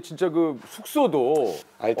가면은 이제 진짜 그 숙소도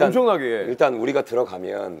엄청나게. 일단 우리가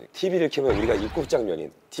들어가면 TV를 켜면 우리가 입국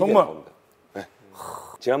장면이 TV에 정말? 나옵니다. 네.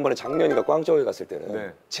 지난번에 작년인가 꽝저우에 갔을 때는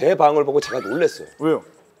네. 제 방을 보고 제가 놀랐어요. 왜요?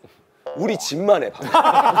 우리 집만 해 방.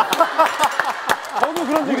 저도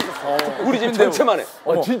그런 적이 있었어요. 우리 집 전체만 해.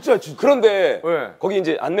 진짜. 그런데 네. 거기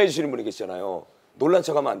이제 안내해 주시는 분이 계시잖아요. 놀란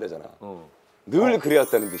척하면 안 되잖아. 늘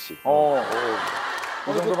그래왔다는 듯이.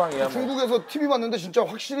 이 정도 방이야. 뭐. 중국에서 TV 봤는데 진짜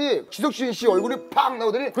확실히 지석진 씨 얼굴이 팍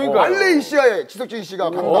나오더니 그러니까요. 말레이시아에 지석진 씨가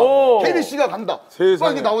간다. 케리 씨가 간다.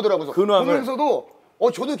 세상에. 이렇게 나오더라고요. 근황을. 보면서도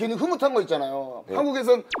저도 괜히 흐뭇한 거 있잖아요.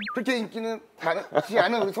 한국에선 그렇게 인기는 다지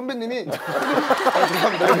않은 우리 선배님이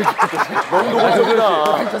죄송합니다. 너무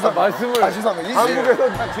녹아서구나. 말씀을. 죄송합니다.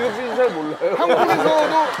 한국에서 지석진 씨 잘 몰라요.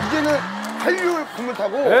 한국에서도 이제는 한류 품을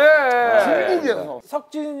타고 중국에서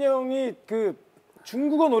석진이 형이 그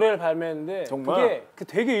중국어 노래를 발매했는데 그게 그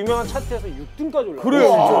되게 유명한 차트에서 6등까지 올라왔어요. 그래요,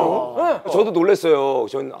 진짜로? 네. 저도 놀랐어요.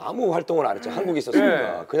 저는 아무 활동을 안 했죠. 한국에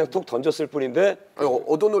있었으니까. 그냥 툭 던졌을 뿐인데.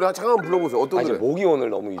 어떤 노래 잠깐 불러보세요. 어떤 노래? 목이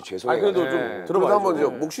오늘 너무 죄송해요. 아니 그래도 좀 들어봐 한번 저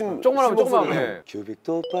목신 조금만 하면.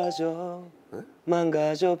 큐빅도 빠져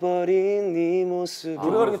망가져버린 네 모습.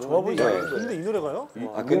 노래가 그렇게 좋아 보이지 않아요. 근데 이 노래가요?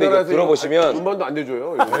 근데 이거 들어보시면 음반도 안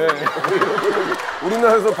내줘요.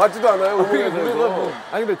 우리나라에서 받지도 않아요. 음반에서.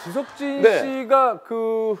 아니 근데 지석진 네. 씨가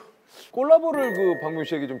그 콜라보를 그 박명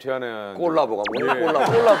씨에게 좀 제안해. 콜라보가 뭐야? 예.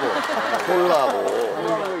 콜라보.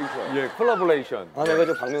 예, 콜라보레이션. 아, 내가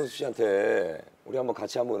저 박명수 씨한테 우리 한번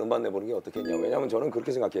같이 한번 음반 내보는 게 어떻겠냐. 왜냐면 저는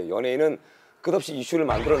그렇게 생각해요. 연예인은 끝없이 이슈를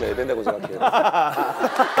만들어내야 된다고 생각해요.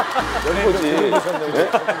 연예인이지.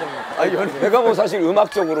 아니, 내가 뭐 사실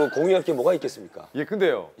음악적으로 공유할 게 뭐가 있겠습니까? 예,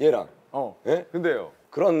 근데요. 얘랑. 예? 근데요.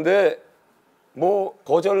 그런데 뭐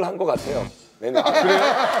거절한 것 같아요. 그래요?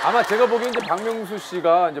 아마 제가 보기엔 이제 박명수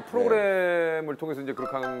씨가 이제 프로그램을 통해서 이제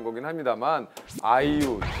그렇게 하는 거긴 합니다만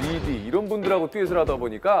아이유, GD 이런 분들하고 듀엣을 하다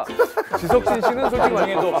보니까 지석진 씨는 솔직히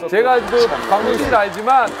말해서 제가 그 박명수 씨를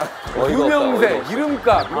알지만 유명세,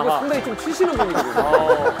 이름값 이런 거 상당히 좀 치시는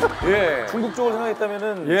분이거든요. 예. 중국 쪽을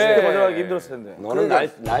생각했다면은 예. 쉽게 거절하기 힘들었을 텐데. 너는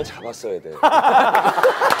날 잡았어야 돼.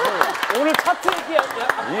 오늘 차트 얘기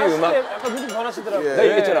이 음악 약간 눈이 변하시더라고요. 내가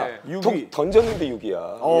얘기했잖아. 6위. 던졌는데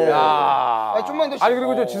 6위야. 야. 좀만 더 아니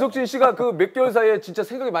그리고 저 지석진 씨가 그 몇 개월 사이에 진짜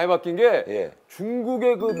생각이 많이 바뀐 게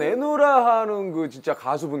중국의 그 내노라 하는 그 진짜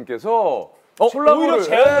가수분께서 오히려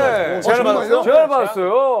제안을 받았어요? 제안을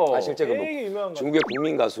받았어요. 아 실제 그 뭐 중국의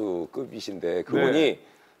국민 가수급이신데 그분이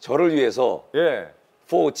저를 위해서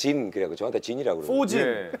포진 그래고 저한테 진이라고 그러고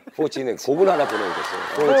포진은 곡을 하나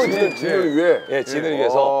보내주셨어요. 진을 위해? 예, 진을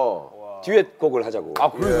위해서 듀엣 곡을 하자고.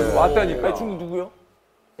 아 그래서 왔다니까. 아니, 중국 누구요?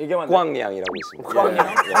 얘기하면 꽝냥이라고 있습니다.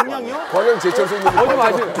 꽝냥이요? 광양 제철소 있는 뭐좀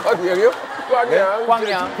아시는 광양이요? 광양.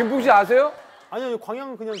 꽝냥. 김풍 씨 아세요? 아니요,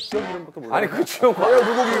 광양 그냥 지역 이름밖에 몰라요. 아니 그쵸. 광양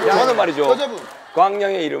물고기. 저는 말이죠. 여자분.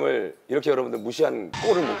 꽝냥의 이름을 이렇게 여러분들 무시한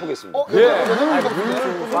꼴을 못 보겠습니다.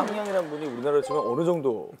 꽝냥이라는 분이 우리나라로 치면 어느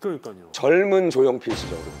정도? 그러니까요. 젊은 조용필 씨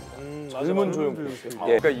정도입니다. 젊은 조용필 씨.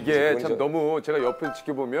 그러니까 이게 참 너무 제가 옆에서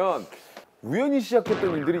지켜보면 우연히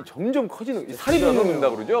시작했던 일들이 점점 커지는 살이 붙는다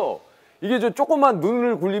그러죠. 이게 저 조금만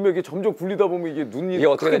눈을 굴리면 이게 점점 굴리다 보면 이게 눈이 이게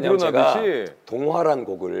어떻게 크게 됐냐면 제가 늘어나듯이 동화란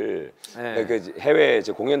곡을 그 해외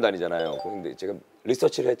이제 공연 다니잖아요. 그런데 제가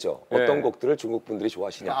리서치를 했죠. 어떤 곡들을 중국 분들이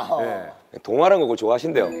좋아하시냐. 동화란 곡을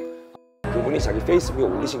좋아하신대요. 그분이 자기 페이스북에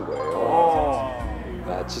올리신 거예요.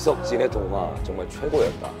 아, 지석진의 동화 정말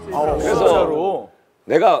최고였다. 그래서 진짜로?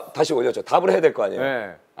 내가 다시 올렸죠. 답을 해야 될 거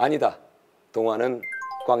아니에요. 아니다. 동화는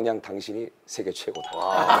꽝냥 당신이 세계 최고다.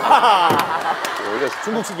 올렸어.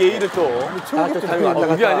 중국식 예의를 또.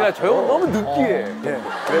 그게 아니라 저 형은 너무 느끼해.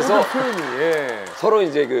 그래서 표현이 서로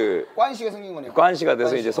이제 그 관시가 생긴 거네요. 관시가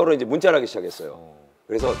돼서 이제 서로 이제 문자를 하기 시작했어요.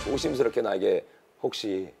 그래서 조심스럽게 나에게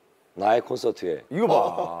혹시 나의 콘서트에 이거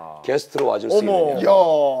봐. 게스트로 와줄 수 있느냐.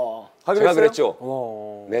 제가 그랬죠.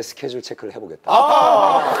 내 스케줄 체크를 해보겠다.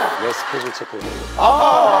 내 스케줄 체크를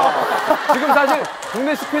해보겠다. 지금 사실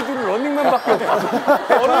국내 스케줄은 런닝맨밖에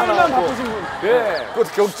없어요. 런닝맨 바쁘신 분. 예. 그것도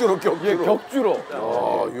격주로. 예, 격주로.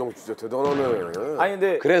 아, 이 형 진짜 대단하네. 아니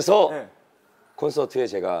근데 그래서 콘서트에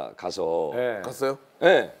제가 가서 갔어요?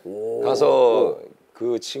 네. 가서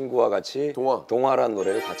그 친구와 같이 동화라는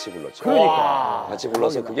노래를 같이 불렀죠. 그러니까. 같이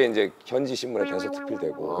불러서 그게 이제 현지 신문에 대서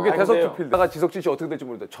특필되고. 그게 대서 특필다가 지석진 씨 어떻게 될지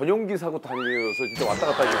모르는데 전용기 사고 다니면서 진짜 왔다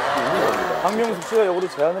갔다 있는 겁니다. 박명숙 씨가 역으로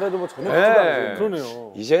제안을 해도 뭐 전혀 쉽지가 않아요.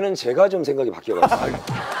 그러네요. 이제는 제가 좀 생각이 바뀌어가지고.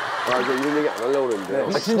 아, 이제 이런 얘기 안 하려고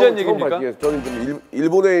그랬는데. 진지한 얘기입니까? 저는 지금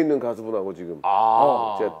일본에 있는 가수분하고 지금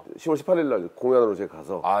제가 10월 18일 날 공연하러 제가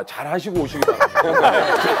가서 잘하시고 오시기 바랍니다.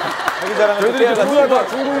 자기 자랑을 저희들이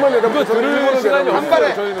중국만 내다보고 들을 시간이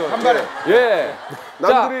없어요. 저희는 한 발에. 예.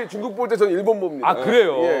 남들이 중국 볼 때 저는 일본 봅니다. 아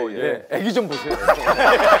그래요? 예. 애기 좀 보세요.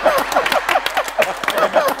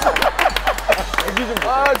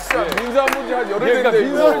 아 진짜 민서 한 번지 한 열흘 그러니까 됐는데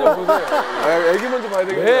민서를 좀 보세요. 애기 먼저 봐야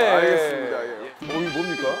되겠네요. 알겠습니다. 이거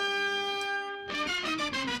뭡니까?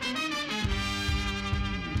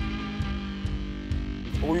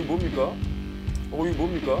 이거 뭡니까? 이거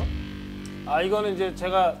뭡니까? 아 이거는 이제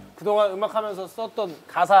제가 그동안 음악하면서 썼던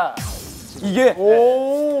가사. 이게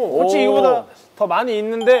솔직히 이거보다 더 많이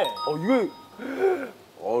있는데. 이게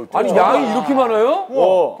아니 양이 이렇게 많아요?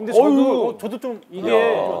 근데 저도 좀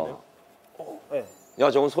이게 야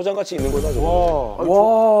저건 소장같이 있는 거다 저거.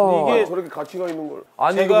 와. 이게 저렇게 가치가 있는 걸.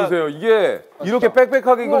 아니 이거 보세요. 이게 이렇게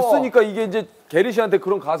빽빽하게 이걸 쓰니까 이게 이제 게리 씨한테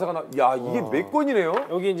그런 가사가 나. 야 이게 몇 건이네요?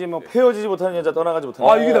 여기 이제 뭐 헤어지지 못하는 여자 떠나가지 못하는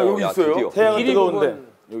여자. 이게 다 여기 있어요? 드디어. 태양은 뜨거운데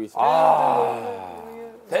여기 있어요.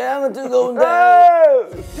 태양은 뜨거운데.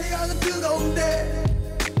 태양은 뜨거운데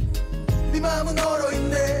네 마음은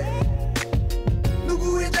얼어있네.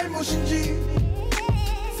 누구의 잘못인지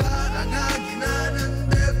사랑하긴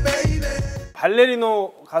하는데 베이베.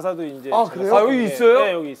 발레리노 가사도 이제 그래요? 여기 있어요?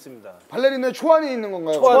 네 여기 있습니다. 발레리노의 초안이 있는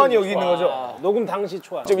건가요? 초안이 여기 있는 거죠? 녹음 당시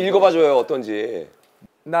초안. 좀 읽어봐줘요 어떤지.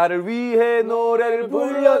 나를 위해 노래를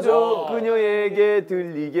불러줘 그녀에게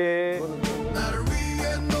들리게. 나를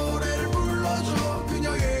위해 노래를 불러줘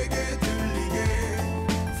그녀에게 들리게.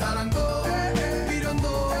 사랑도 미련도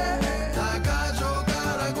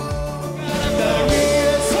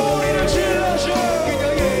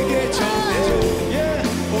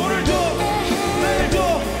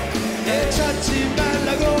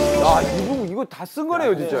이거 다 쓴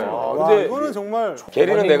거네요, 진짜. 근데 이거는 정말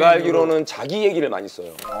게리는 내가 알기로는 자기 얘기를 많이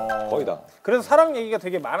써요. 거의 다. 그래서 사랑 얘기가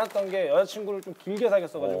되게 많았던 게 여자친구를 좀 길게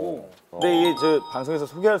사귀었어가지고. 근데 이게 저 방송에서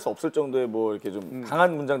소개할 수 없을 정도의 뭐 이렇게 좀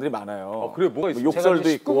강한 문장들이 많아요. 그래 뭐가 있어? 욕설도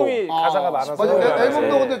있고. 19금이 가사가 많아서. 맞아.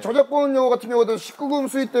 앨범도 근데 저작권 용어 같은 경우도 19금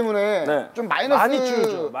수익 때문에 좀 마이너스 많이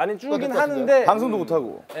줄죠. 많이 줄긴 하는데 방송도 못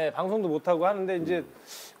하고. 네, 방송도 못 하고 하는데 이제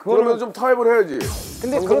그러면 좀 타협을 해야지.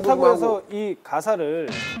 근데 그렇다고 해서 이 가사를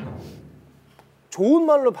좋은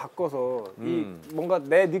말로 바꿔서 이 뭔가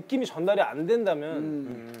내 느낌이 전달이 안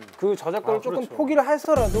된다면 그 저작권을 조금 포기를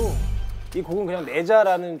했더라도 이 곡은 그냥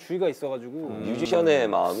내자라는 주의가 있어가지고 뮤지션의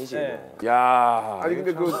마음이지. 야. 아니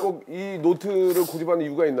근데 그 꼭 이 노트를 고집하는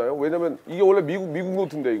이유가 있나요? 왜냐면 이게 원래 미국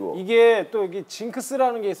노트인데 이거. 이게 또 이게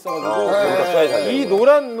징크스라는 게 있어가지고 써야지. 이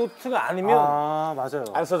노란 노트가 아니면 맞아요.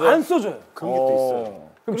 안 써져요. 그런 게 또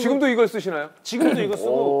있어요. 그럼 지금도 이걸 쓰시나요? 지금도 이거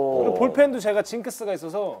쓰고 그리고 볼펜도 제가 징크스가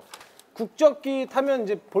있어서 국적기 타면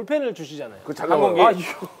이제 볼펜을 주시잖아요. 그 잘 나와요.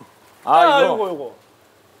 이거.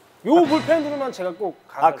 요 볼펜으로만 제가 꼭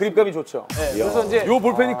그립감이 좋죠. 네, 그래서 이제 요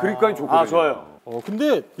볼펜이 그립감이 좋거든요. 좋아요.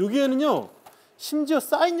 근데 여기에는요 심지어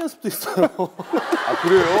사인 연습도 있어요.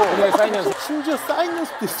 그래요? 그냥 사인 연습. 심지어 사인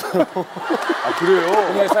연습도 있어요. 그래요?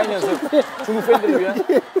 그냥 사인 연습. 중국 팬들을 위한.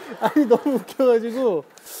 아니 너무 웃겨가지고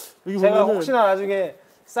여기 제가 보면은 혹시나 나중에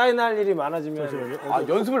사인할 일이 많아지면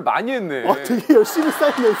연습을 많이 했네. 되게 열심히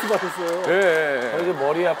사인 연습하셨어요. 예. 이제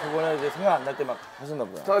머리 아프거나 이제 생각 안 날 때 막 하셨나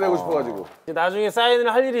보다. 스타 되고 싶어가지고. 나중에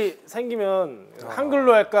사인을 할 일이 생기면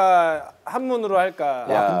한글로 할까 한문으로 할까.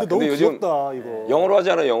 근데 너무 요즘 귀엽다 이거. 영어로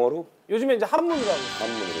하지 않아요, 영어로? 요즘에 이제 한문으로 하고.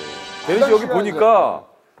 한문으로. 대리 씨 여기 보니까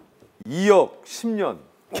 2억 10년.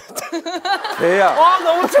 계약.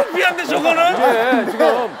 너무 창피한데 저거는. 이게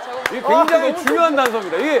지금 이게 굉장히 중요한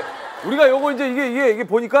단서입니다. 이게 우리가 요거 이제 이게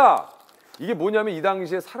보니까 이게 뭐냐면 이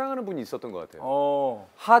당시에 사랑하는 분이 있었던 것 같아요.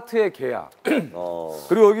 하트의 계약.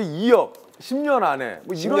 그리고 여기 2억 10년 안에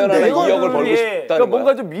뭐 10년 안에 2억을 벌고 싶다는 그러니까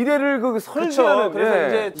뭔가 좀 미래를 그 설치하는.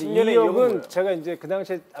 그래서 이제 2억은 제가 이제 그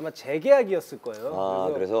당시에 아마 재계약이었을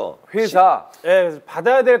거예요. 그래서 회사. 그래서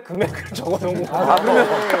받아야 될 금액을 적어놓은 거. 그러면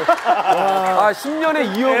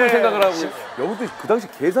 10년에 2억을 생각을 하고 여기도 그 당시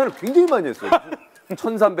계산을 굉장히 많이 했어요.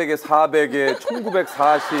 1300에 400에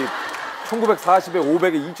 1940 1940에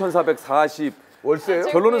 500에 2440 월세예요?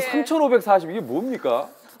 결론은 3540 이게 뭡니까?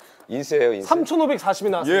 인세예요, 인세. 3540이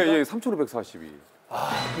나왔습니다. 예, 3542.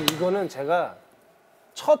 이거는 제가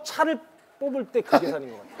첫 차를 뽑을 때 그 계산인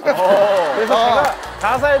것 같아요. 그래서 제가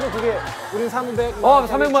가사에도 그게 우린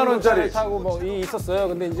 300만 원짜리 타고 뭐 있었어요.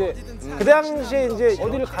 근데 이제 그 당시에 이제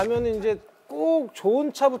어디를 가면은 이제 꼭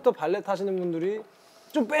좋은 차부터 발레 타시는 분들이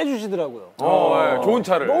좀 빼주시더라고요. 네, 좋은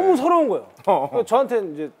차를. 너무 서러운 거예요. 그래서 저한테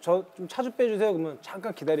이제 저 좀 차 좀 빼주세요. 그러면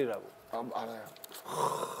잠깐 기다리라고. 알아요.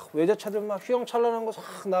 외제차들 막 휘황찬란한 거 싹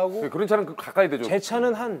나오고. 그런 차는 가까이 되죠. 제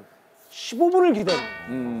차는 한 15분을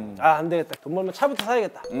기다려요. 안 되겠다. 돈 벌면 차부터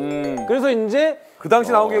사야겠다. 그래서 이제 그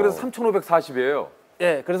당시 나온 게 그래서 3540이에요.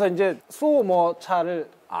 예, 그래서 이제 뭐 차를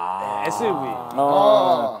SUV.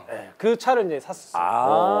 그 차를 이제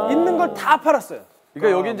샀어요. 있는 걸 다 팔았어요.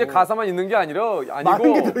 그러니까 여기 이제 가사만 있는 게 아니고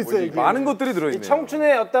많은 게 들어있어요, 이게. 많은 것들이 들어있네요. 이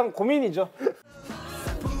청춘의 어떤 고민이죠.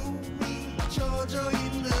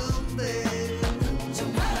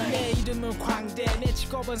 내 이름은 광대 내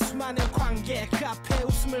직업은 수많은 관객 그 앞에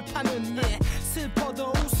웃음을 파는 예 슬퍼도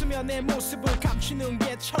웃으며 내 모습을 감추는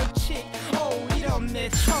게 철칙 오 이런 내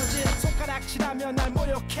처진 손가락질하며 날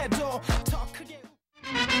모욕해도 더 크게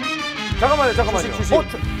잠깐만요. 주식.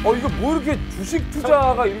 이거 뭐 이렇게 주식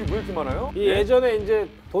투자가 왜 이렇게 많아요? 예전에 이제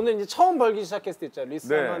돈을 이제 처음 벌기 시작했을 때 있잖아요.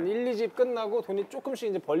 리스 네. 한 1, 2집 끝나고 돈이 조금씩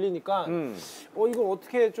이제 벌리니까 이걸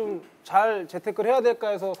어떻게 좀 잘 재테크를 해야 될까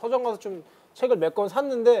해서 서점 가서 좀 책을 몇 권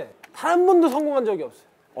샀는데 단 한 번도 성공한 적이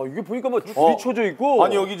없어요. 이게 보니까 뭐 줄이 쳐져 있고.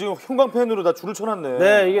 아니 여기 지금 형광펜으로 다 줄을 쳐놨네.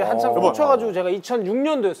 네, 이게 한참 꽂혀가지고 제가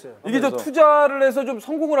 2006년도였어요. 이게 저 투자를 해서 좀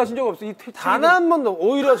성공을 하신 적 없어요? 단 한 번도.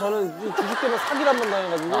 오히려 저는 이 주식 때문에 사기를 한 번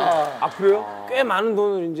당해가지고. 그래요? 꽤 많은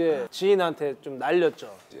돈을 이제 지인한테 좀 날렸죠.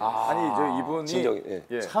 아니 저 이분이 진정이,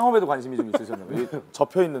 창업에도 관심이 좀 있으셨나봐요.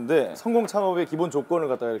 접혀 있는데 성공 창업의 기본 조건을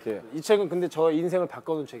갖다가 이렇게. 이 책은 근데 저 인생을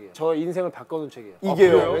바꿔놓은 책이에요.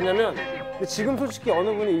 이게요? 왜냐면 지금 솔직히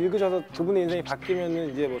어느 분이 읽으셔서 그분의 인생이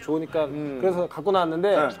바뀌면은 이제 뭐 좋으니까 그래서 갖고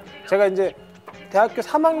나왔는데 제가 이제 대학교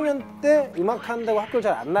 3학년 때 음악 한다고 학교를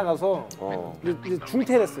잘 안 나가서 이제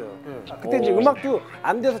중퇴를 했어요. 그때 이제 음악도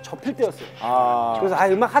안 돼서 접힐 때였어요. 그래서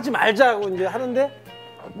음악 하지 말자고 이제 하는데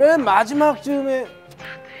맨 마지막쯤에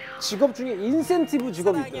직업 중에 인센티브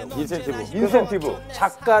직업이 있더라고요. 인센티브.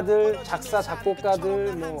 작가들, 작사,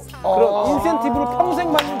 작곡가들 뭐 그런 인센티브를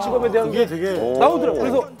평생 받는 직업에 대한 게 되게 나오더라고요.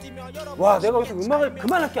 그래서 와 내가 여기서 음악을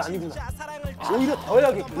그만할 게 아니구나. 오히려 더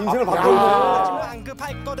해야겠고 인생을 바꿔. 그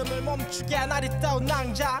발걸음을 멈추게 한 아리따운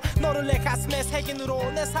낭자 너를 내 가슴에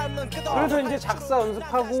새긴으로 내 삶은 끝없는 그래서 이제 작사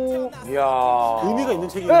연습하고 의미가 있는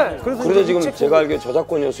책이에요. 네. 그래서 지금 제가 알기에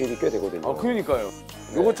저작권 수입이 꽤 되거든요. 아, 그러니까요.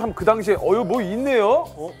 요거 참 그 당시에 이거 뭐 있네요.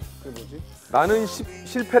 그게 뭐지? 나는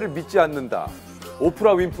실패를 믿지 않는다.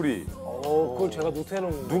 오프라 윈프리. 그걸 제가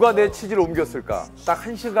노트해놓은 누가 내 치즈를 옮겼을까? 딱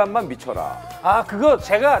 1시간만 미쳐라. 아 그거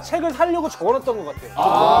제가 책을 사려고 적어놨던 것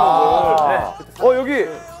같아요. 네. 여기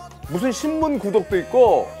무슨 신문 구독도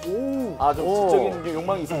있고 좀 지적인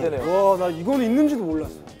욕망이 있었대네요. 와 나 이건 있는지도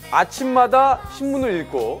몰랐어. 아침마다 신문을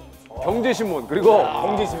읽고 경제신문 그리고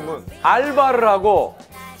경제신문 알바를 하고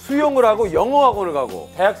수영을 하고 영어 학원을 가고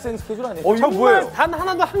대학생 스케줄 아니에요? 이거 뭐예요? 단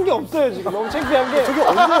하나도 한 게 없어요 지금. 너무 창피한 게. 저게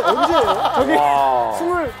언제예요? 저기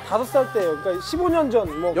 25살 때예요. 그러니까 15년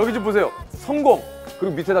전 뭐. 여기 좀 보세요. 성공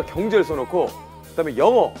그리고 밑에다 경제를 써놓고 그다음에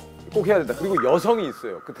영어 꼭 해야 된다. 그리고 여성이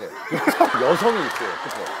있어요 끝에. 여성이 있어요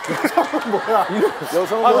끝에. 뭐야?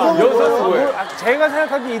 여성은 뭐예요? 제가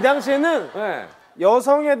생각하기 이 당시에는 네.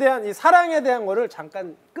 여성에 대한 이 사랑에 대한 거를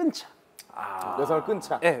잠깐 끊자. 여성을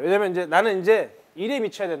끊자. 네, 왜냐면 이제 나는 이제 일에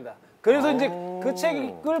미쳐야 된다. 그래서 이제 그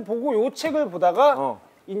책을 보고 요 책을 보다가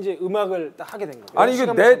이제 음악을 딱 하게 된 거예요. 아니 이게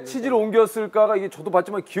내 치즈를 옮겼을까가 이게 저도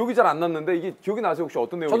봤지만 기억이 잘 안 났는데 이게 기억이 나세요? 혹시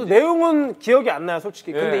어떤 내용인지? 저도 내용은 기억이 안 나요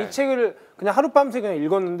솔직히. 근데 네. 이 책을 그냥 하룻밤새 그냥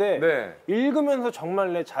읽었는데 네. 읽으면서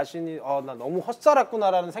정말 내 자신이 나 너무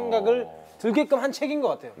헛살았구나라는 생각을 들게끔 한 책인 것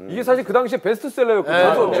같아요. 이게 사실 그 당시에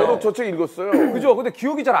베스트셀러였거든요. 저도 저 책 읽었어요. 그죠? 근데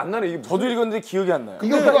기억이 잘 안 나네. 이게 저도 읽었는데 기억이 안 나요.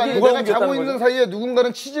 이거 그거 아니에요? 누가 내가 자고 옮겼다는 있는 거죠? 사이에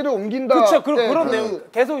누군가는 치즈를 옮긴다. 그렇죠. 네, 그런 내용.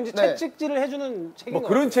 계속 이제 네. 채찍질을 해주는 책인 뭐 것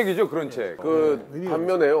그런 같아요. 책이죠, 그런 책. 그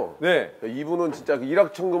반면에요. 네. 이분은 진짜 그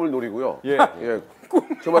일확천금을 노리고요. 예.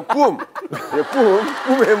 정말 꿈의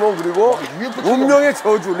몸 그리고 운명의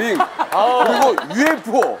저주 링 그리고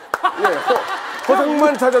UFO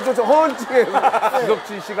허상만 찾아줘 헌팅에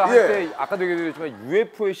지석진 씨가 한때 아까도 얘기했지만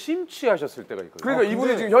UFO에 심취하셨을 때가 있거든요. 그러니까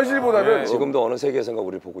이분이 지금 현실보다는 지금도 어느 세계에선가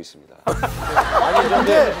우리를 보고 있습니다. 아니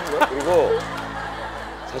근데 그리고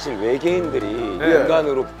사실 외계인들이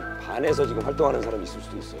인간으로 반해서 지금 활동하는 사람이 있을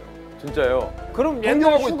수도 있어요. 진짜요? 그럼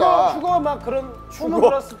옛날 휴거 막 그런 휴거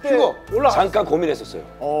들었을 때 올라가. 잠깐 고민했었어요.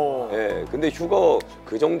 예, 근데 휴거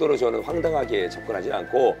그 정도로 저는 황당하게 접근하지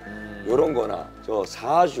않고 요런 거나 저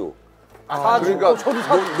사주 그러니까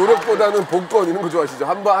노력보다는 복권 이런 거 좋아하시죠?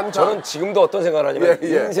 한번 저는 지금도 어떤 생각을 하냐면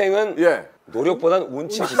인생은 노력보다는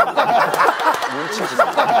운치 기습니다. 운치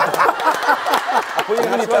기습니다.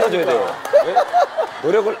 본인이 따라줘야 돼요. 네?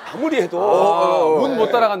 노력을 아무리 해도 운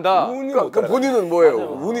못 따라간다. 운이 그럼 본인은 뭐예요?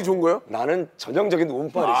 운이 좋은 거예요? 나는 전형적인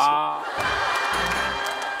운빨이 있어.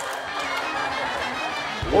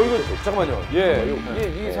 이거 잠깐만요.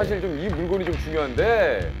 이게 사실 좀 이 물건이 좀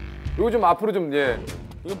중요한데 이거 좀 앞으로 좀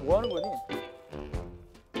이거 뭐 하는 거니?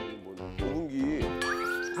 분기.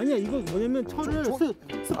 아니야 이거 뭐냐면 철을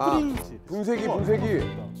스프링. 분쇄기.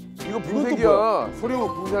 이거 분쇄기야. 소리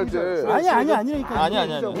분쇄할 때. 아니라니까. 아니.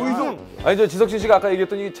 아니 저 지석진 씨가 아까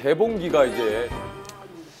얘기했던 이 재봉기가 이제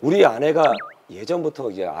우리 아내가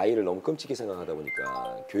예전부터 이제 아이를 너무 끔찍히 생각하다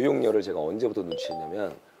보니까 교육열을 제가 언제부터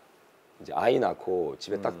눈치챘냐면 이제 아이 낳고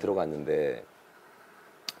집에 딱 들어갔는데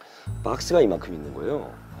박스가 이만큼 있는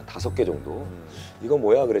거예요. 한 5개 정도. 이거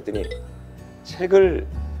뭐야 그랬더니 책을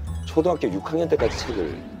초등학교 6학년 때까지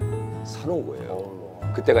책을 사놓은 거예요.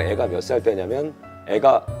 그때가 애가 몇 살 때냐면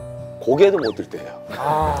애가 고개도 못 들 때예요.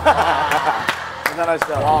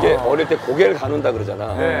 대단하시다. 이게 어릴 때 고개를 가눈다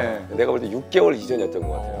그러잖아. 네. 내가 볼 때 6개월 이전이었던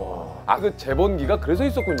것 같아요. 그 재본기가 그래서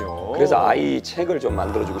있었군요. 그래서 아이 책을 좀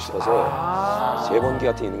만들어주고 싶어서 재본기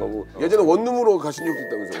같은 게 있는 거고. 예전에 원룸으로 가신 적도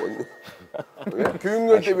있다면서 원룸.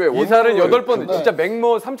 교육열 때문에 이사를 8번 진짜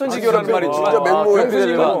맹모 3천지교라는 말이 있지만 진짜 맹모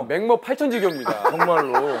형수님은 맹모 8천지교입니다.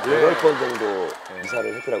 정말로 8번 정도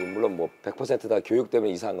이사를 했더라고요. 물론 뭐 100% 다 교육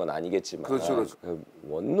때문에 이사한 건 아니겠지만. 그렇죠.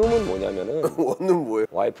 원룸은 뭐냐면은 원룸 뭐예요?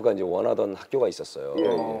 와이프가 이제 원하던 학교가 있었어요.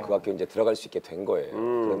 그 학교 이제 들어갈 수 있게 된 거예요.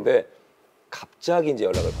 그런데 갑자기 이제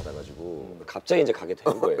연락을 받아가지고 갑자기 이제 가게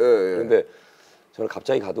된 거예요. 그런데 저는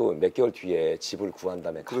갑자기 가도 몇 개월 뒤에 집을 구한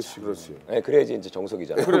다음에 가자. 그렇지. 네, 그래야지 이제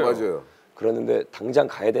정석이잖아요. 그래 맞아요. 그러는데 당장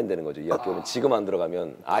가야 된다는 거죠. 이 학교는 지금 안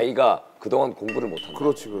들어가면 아이가 그동안 공부를 못 한다.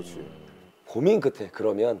 그렇지. 고민 끝에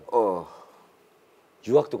그러면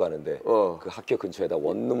유학도 가는데 그 학교 근처에다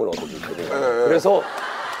원룸을 얻어줬거든요. 그래서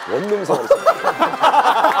원룸 생활을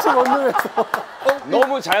했어요. 원룸에서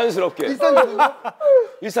너무 자연스럽게. 일산 집은요?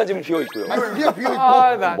 일산 집은 비어 있고요. 비어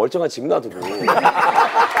있고. 멀쩡한 집 놔두고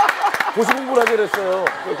고시 공부를 하게 됐어요.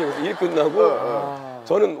 그렇게 해서 일 끝나고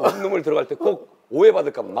저는 원룸을 들어갈 때 꼭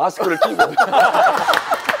오해받을까 봐 마스크를 끼고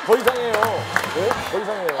더 이상해요. 네? 더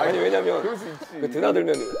이상해요. 아니 왜냐면 그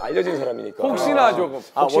드나들면 알려진 사람이니까. 혹시나 조금.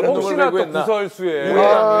 혹시나 또 구설수에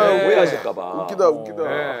오해하실까봐. 웃기다.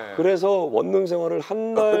 그래서 원룸 생활을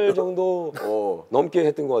한 달 정도 넘게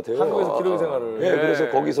했던 것 같아요. 한국에서 기러기 생활을. 네, 그래서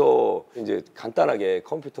거기서 이제 간단하게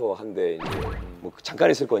컴퓨터 한 대 뭐 잠깐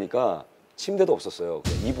있을 거니까 침대도 없었어요.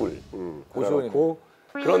 그냥 이불 고시원이고.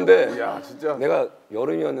 그런데 진짜. 내가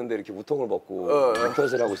여름이었는데 이렇게 우통을 벗고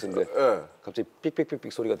멘트를 하고 있었는데 갑자기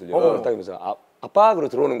삑삑삑삑 소리가 들려. 딱 이러면서 아빠 그러고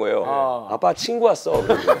들어오는 거예요. 아빠 친구 왔어.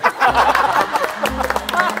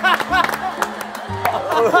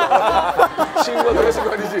 친구가 그랬을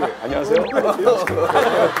거 아니지? 안녕하세요.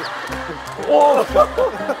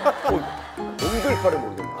 몸둘 바를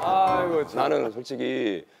모르겠네. 아이고, 나는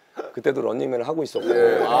솔직히 그때도 런닝맨을 하고 있었고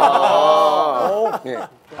네,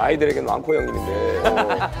 아이들에게는 왕코 형님인데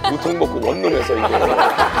우통 먹고 원룸에서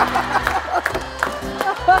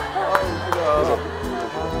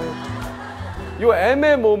이게 이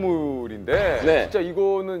애매모물인데 네. 진짜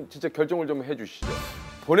이거는 진짜 결정을 좀 해주시죠.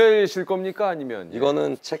 보내실 겁니까 아니면?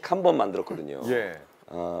 이거는 책 한 번 만들었거든요. 예.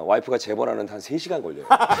 와이프가 제보하는 한 3시간 걸려요.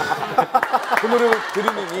 그 노래를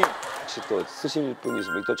들으니 혹시 또 쓰실 분이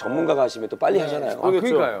있으면 또 전문가가 하시면 또 빨리 하잖아요.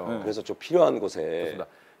 그러니까요. 그래서 좀 필요한 곳에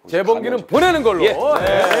재범기는 보내는 걸로. 예.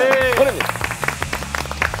 보냅니다.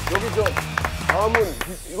 여기 저 다음은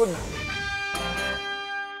이건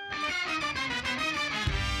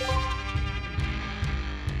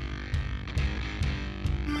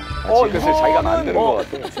글쎄 자기가 만드는 것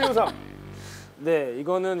같아요. 최우상. 네,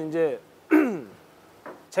 이거는 이제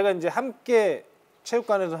제가 이제 함께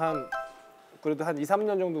체육관에서 그래도 한 2,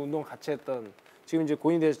 3년 정도 운동을 같이 했던 지금 이제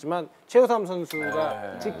고인이 되셨지만 최우삼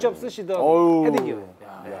선수가 직접 쓰시던 헤드기어예요.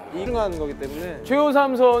 이중한 거기 때문에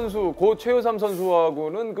최우삼 선수, 고 최우삼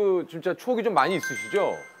선수하고는 그 진짜 추억이 좀 많이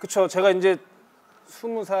있으시죠? 그쵸. 제가 이제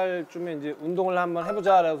 20살쯤에 이제 운동을 한번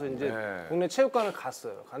해보자 그래서 이제 동네 체육관을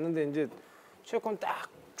갔어요. 갔는데 이제 체육관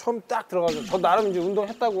처음 딱 들어가서 저 나름 이제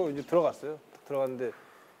운동했다고 이제 들어갔어요. 들어갔는데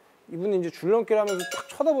이분이 이제 줄넘기를 하면서 딱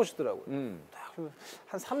쳐다보시더라고요. 딱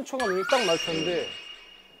한 3초간 딱 마주쳤는데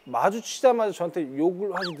마주치자마자 저한테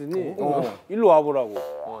욕을 하시더니 일로 와보라고.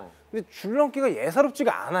 근데 줄넘기가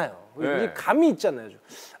예사롭지가 않아요. 이 감이 있잖아요.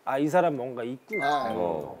 이 사람 뭔가 있구나.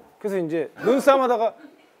 그래서 이제 눈싸움하다가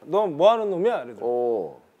너 뭐 하는 놈이야?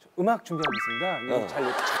 그래서 음악 준비하고 있습니다. 잘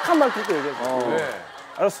착한 말투로 얘기해서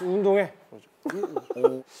알았어 운동해.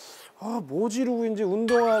 뭐지 이러고 이제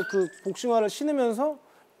운동화 그 복싱화를 신으면서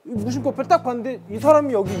무심코를 딱 봤는데 이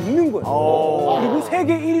사람이 여기 있는 거예요. 그리고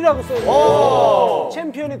세계 1위라고 써요.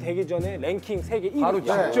 챔피언이 되기 전에 랭킹 세계 1위. 바로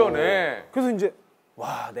직전에. 그래서 이제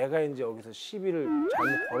와 내가 이제 여기서 시비를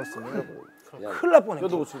잘못 걸었으면 큰일 날 뻔했죠.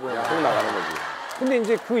 뼈도 못 나가는 거지. 근데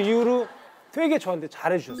이제 그 이후로 되게 저한테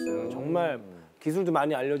잘해주셨어요. 정말 기술도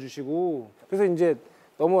많이 알려주시고 그래서 이제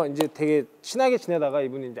너무 이제 되게 친하게 지내다가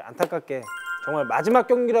이분이 이제 안타깝게 정말 마지막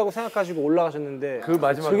경기라고 생각하시고 올라가셨는데 그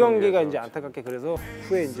마지막 경기가 경기에서. 이제 안타깝게 그래서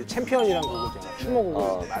후에 이제 챔피언이란 곡을 제가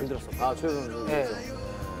추모곡을 만들었었어요. 최우삼 선수. 네.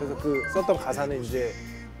 그래서 그 썼던 가사는 이제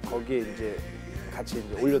거기에 이제 같이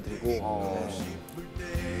이제 올려드리고.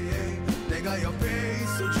 내가 옆에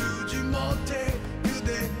있어주지 못해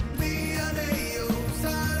그대 미안해요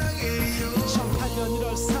사랑해요 2008년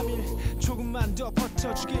 1월 3일 조금만 더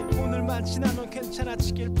버텨주길 오늘만 지나면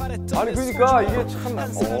괜찮아지길 바랬던 아니 그러니까 이게 참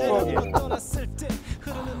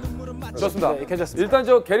좋습니다. 네, 괜찮습니다. 일단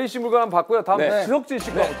저 게리 씨 물건 한번 봤고요. 다음 네. 지석진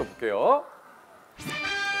씨 거 한번 또 볼게요.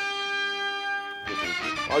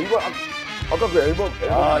 이거 아까 그 앨범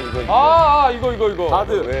이거.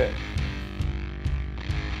 다드 왜?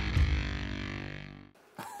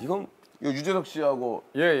 이건 이거 유재석 씨하고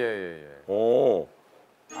예.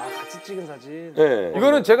 같이 찍은 사진. 네.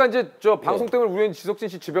 이거는 제가 이제 저 방송 때문에 우연히 지석진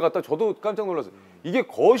씨 집에 갔다 저도 깜짝 놀랐어요. 이게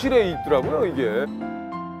거실에 있더라고요, 이게.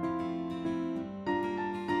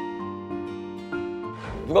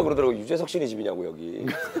 누가 그러더라고 유재석 씨네 집이냐고 여기.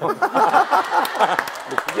 근데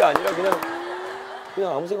그게 아니라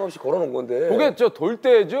그냥 아무 생각 없이 걸어놓은 건데. 그게 저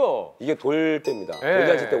돌대죠? 이게 돌대입니다.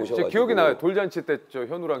 돌잔치 때 오셔가지고. 기억이 나요. 돌잔치 때 저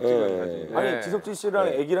현우랑 찍은 사진. 아니 지석진 씨랑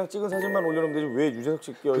애기랑 찍은 사진만 올려놓으면 되지 왜 유재석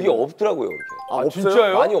씨 껴? 그게 없더라고요 그렇게. 없어요?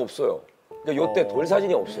 진짜요? 많이 없어요. 그러니까 요때 돌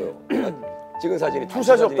사진이 없어요. 그러니까 찍은 사진이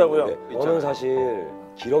투샷이 없다고요? 저는 사실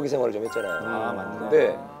기러기 생활을 좀 했잖아요. 맞네.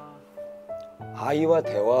 근데 아이와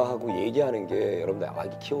대화하고 얘기하는 게 여러분들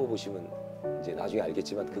아기 키워보시면 이제 나중에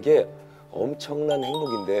알겠지만 그게 엄청난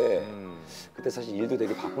행복인데 그때 사실 일도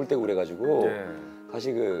되게 바쁠 때고 그래가지고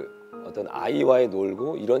사실 그 어떤 아이와의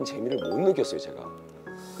놀고 이런 재미를 못 느꼈어요 제가.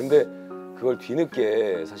 근데 그걸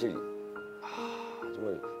뒤늦게 사실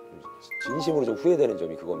정말 진심으로 좀 후회되는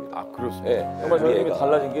점이 그겁니다. 그렇습니다. 네. 정말 저희 팀이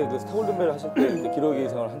달라진 게 그 스타 골든벨 하실 때 기러기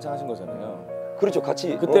생활 한창 하신 거잖아요. 그렇죠.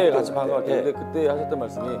 같이 그때 같이 본 것 같아요. 근데 그때 하셨던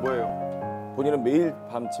말씀이 뭐예요? 본인은 매일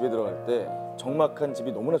밤 집에 들어갈 때 적막한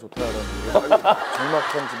집이 너무나 좋다라는 얘기를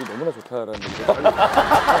적막한 집이 너무나 좋다라는 얘기를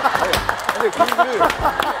근데 그 얘기를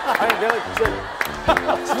아니 내가 진짜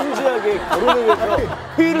진지하게 결혼을 위해서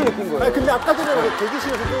회의를 느낀 거예요. 아니 근데 아까 전에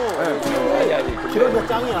대기실에서도 아니 기록이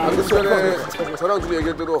짱이야. 방금 전에 저랑 둘이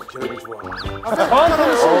얘기할 때도 기록이 좋아.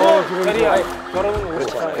 저한테는 심지어 자리야. 결혼은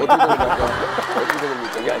그렇죠. 어떻게 됩니까? 어떻게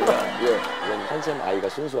됩니까? 이게 아니라 예. 이건 한참 아이가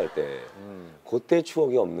순수할 때 그때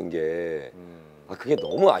추억이 없는 게 그게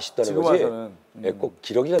너무 아쉽다는 지금 거지. 와서는 꼭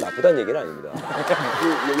기러기가 나쁘다는 얘기는 아닙니다.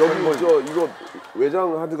 여기 이거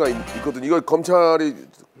외장 하드가 있거든. 이거 검찰이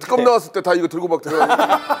특검 나왔을 때 다 이거 들고 막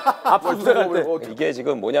들어가. 압수수색할 때. 이게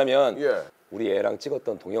지금 뭐냐면 예. 우리 애랑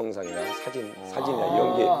찍었던 동영상이나 사진이나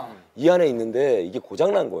이런 게 이 안에 있는데 이게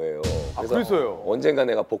고장 난 거예요. 그래서요. 언젠가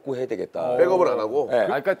내가 복구해야 되겠다. 백업을 안 하고. 네.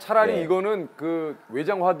 그러니까 차라리 네. 이거는 그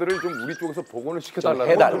외장 화드를 좀 우리 쪽에서 복원을 좀 시켜달라고.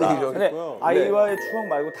 해달라. 근데 아이와의 추억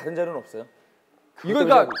말고 다른 자료는 없어요? 이거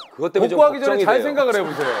그러니까 그것 때문에 좀 복구하기 전에 걱정이 잘 돼요. 생각을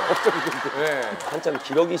해보세요. 네. 한참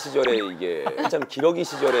기러기 시절에 이게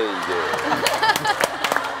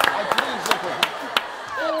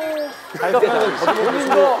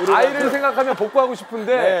본인도 아이를 생각하면 복구하고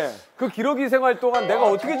싶은데 그 기러기 생활 동안 내가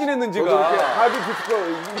어떻게 지냈는지가 이렇게 하드 디스크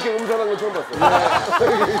이렇게 음산한 건 처음 봤어요.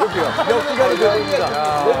 이렇게요. 몇 시간이 됩니다.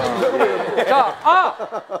 자,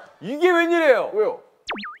 이게 웬일이에요? 왜요?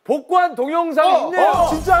 복구한 동영상이 있네요.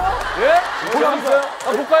 진짜요? 예? 볼까요?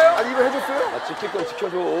 볼까요? 아니 이거 해줬어요? 지킬 건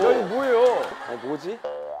지켜줘. 야, 이거 뭐예요? 뭐지?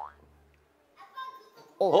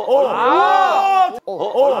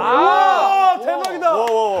 대박이다.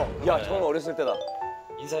 야, 저는 어렸을 때다.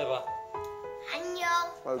 인사해봐. 안녕.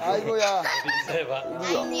 아이고야. 인사해봐.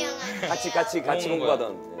 같이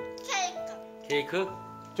공부하던. 케이크.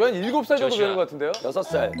 저 한 7살 정도 조슈아. 되는 것 같은데요?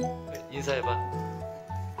 6살. 인사해봐.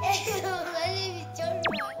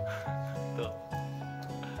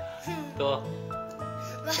 또.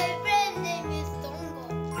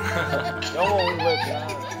 영어 공부했구나.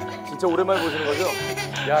 진짜 오랜만에 보시는 거죠?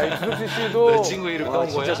 야, 이 주석진 씨도 너 친구 이름 똥꼬야?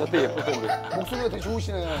 진짜 저때 예쁠 텐데. 목소리가 되게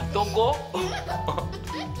좋으시네요. 똥꼬?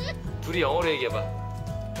 둘이 영어로 얘기해봐.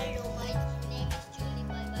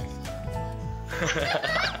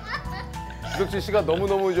 주석진 씨가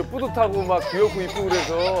너무너무 이제 뿌듯하고 막 귀엽고 이쁘고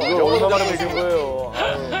그래서 이거 얼마만에 보신 거예요?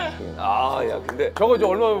 야, 근데 저거 이제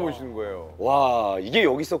얼마나 보시는 거예요? 와, 이게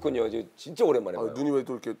여기 있었군요. 진짜 오랜만에 봐요. 눈이 왜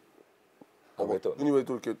또 이렇게 눈이 왜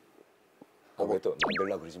또 이렇게 왜 또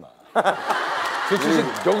만들라 그러지 마. 주석진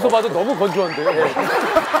씨 여기서 봐도 너무 건조한데요?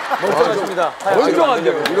 멀쩡하십니다.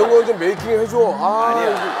 멀쩡한데요? 이런 건 좀 메이킹 해줘.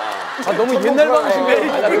 아니야. 너무 옛날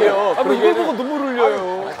방식이에요. 그래요. 이걸 보고 눈물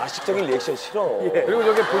흘려요. 가식적인 리액션 싫어. 그리고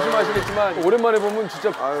저기 보시면 아시겠지만 오랜만에 보면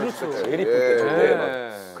진짜 그렇죠. 제일 이쁠 때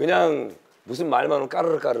근데 그냥 무슨 말만 하면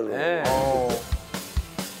까르르. 네.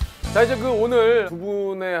 자, 이제 오늘 두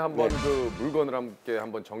분의 한번 그 물건을 함께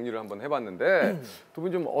한번 정리를 한번 해봤는데 두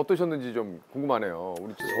분 좀 어떠셨는지 좀 궁금하네요.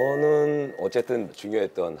 저는 어쨌든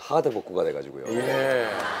중요했던 하드 복구가 돼가지고요. 예.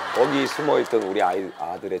 거기 숨어있던 우리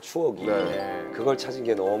아들의 추억이 그걸 찾은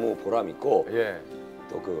게 너무 보람 있고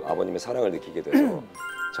또 그 아버님의 사랑을 느끼게 돼서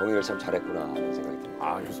정리를 참 잘했구나 하는 생각이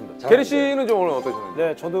듭니다. 좋습니다. 게리 씨는 좀 오늘 어떠셨나요?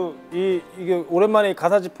 네, 저도 이게 오랜만에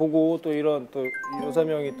가사집 보고 또 이런 또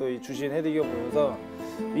요사명이 또 주신 헤드기어 보면서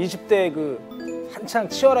 20대 그 한창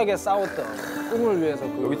치열하게 싸웠던 꿈을 위해서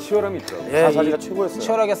여기 치열함이 있더라고요. 가사지가 최고였어요.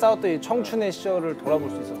 치열하게 싸웠던 이 청춘의 시절을 돌아볼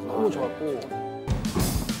수 있어서 너무 좋았고.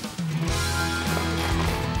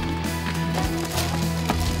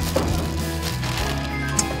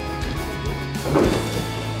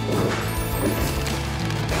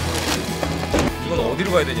 이건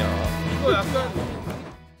어디로 가야 되냐? 이거 약간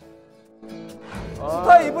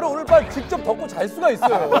스타 이불을 오늘 밤 직접 덮고 잘 수가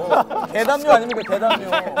있어요. 계단료 아닙니까, 계단료.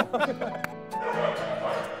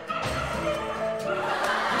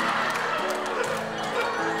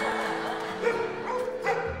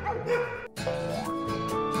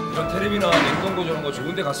 이런 텔레비나 냉동고 저런 거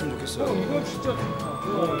좋은 데 갔으면 좋겠어요. 이거 진짜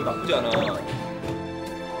좋다. 나쁘지 않아.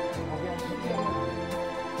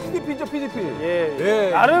 PDP죠, PDP. 예.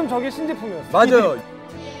 나름 저게 신제품이었어요. 맞아요.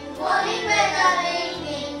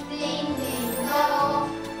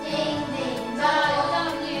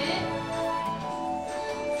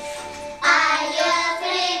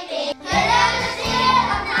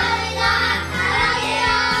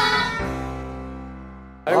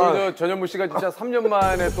 아이고, 전현무 씨가 진짜 3년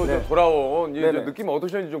만에 또 돌아온 이 느낌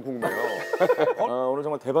어떠셨는지 좀 궁금해요. 오늘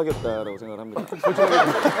정말 대박이었다라고 생각을 합니다.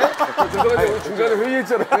 죄송한데 우리 중간에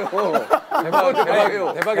회의했잖아요.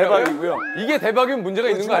 대박이고요. 이게 대박이면 문제가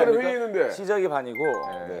있는 거 아닙니까? 회의했는데 시작이 반이고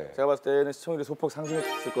제가 봤을 때는 시청률이 소폭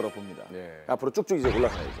상승했을 거라고 봅니다. 앞으로 쭉쭉 이제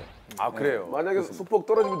올라가야죠. 아 그래요? 만약에 소폭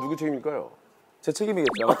떨어지면 누구 책임일까요? 제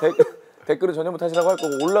책임이겠죠. 아마 댓글은 전혀 못하시라고 할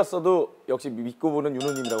거고 올랐어도 역시 믿고 보는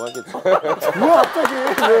윤호님이라고 하겠죠. 뭐야 갑자기?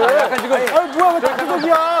 왜? 약간 지금 뭐야 왜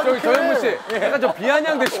자꾸적이야? 저기 조영무 씨, 약간 좀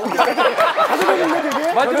비아냥 되시니까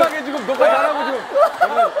마지막에 지금 녹화 잘하고 지금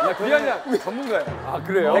비아냥 전문가예요. 아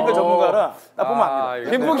그래요? 댓글 전문가라 나쁘면 안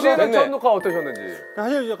됩니다. 김풍 씨는 첫 녹화 어떠셨는지?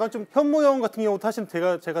 사실 약간 좀 현모 형 같은 경우 사실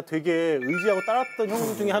제가 되게 의지하고 따랐던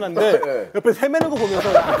형 중에 하나인데 옆에 헤매는 거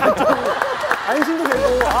보면서 약간 좀 안심도 되고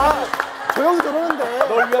저 형이 저러는데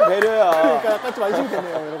널 위한 배려야. 그러니까 약간 좀 안심이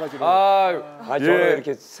되네요 여러 가지로. 저는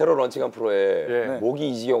이렇게 새로 런칭한 프로에 목이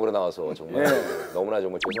이지경으로 나와서 정말 너무나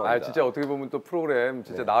정말 죄송합니다. 진짜 어떻게 보면 또 프로그램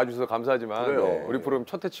진짜 나와주셔서 감사하지만 우리 프로그램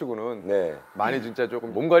첫 해치고는 많이 진짜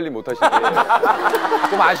조금 몸 관리 못하시는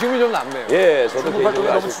좀 아쉬움이 좀 남네요. 예, 저도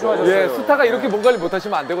개인적으로 너무 추하셨어요. 예, 스타가 이렇게 몸 관리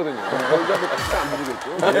못하시면 안 되거든요.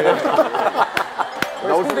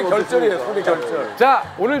 상대 결절이에요, 상대 결절. 자,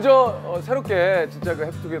 오늘 새롭게 진짜 그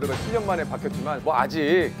해피투게더가 7년 만에 바뀌었지만 뭐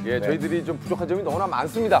아직 저희들이 좀 부족한 점이 너무나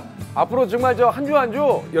많습니다. 앞으로 정말 한 주 한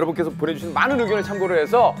주 여러분께서 보내주신 많은 의견을 참고로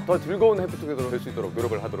해서 더 즐거운 해피투게더로 될 수 있도록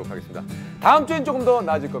노력을 하도록 하겠습니다. 다음 주엔 조금 더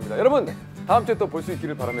나아질 겁니다. 여러분, 다음 주에 또 볼 수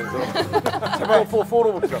있기를 바라면서 제발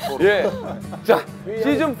 4로 봅시다. 4로. 예. 자,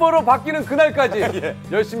 시즌 4로 바뀌는 그날까지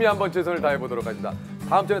열심히 한번 최선을 다해 보도록 하겠습니다.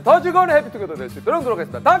 다음 주에는 더 즐거운 해피투게더 될 수 있도록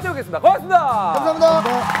노력하겠습니다. 다음 주에 뵙겠습니다. 고맙습니다. 감사합니다.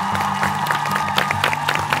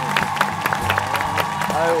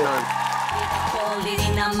 볼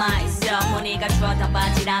일이 남아있어 무늬가 주었다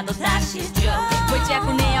바지라도 다시 줘 왜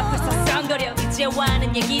자꾸 내 앞에서 썽거려 이제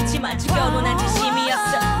와는 얘기지만 지겨운 난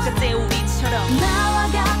진심이었어 그때 우리처럼 나와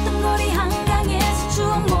같은 거리 한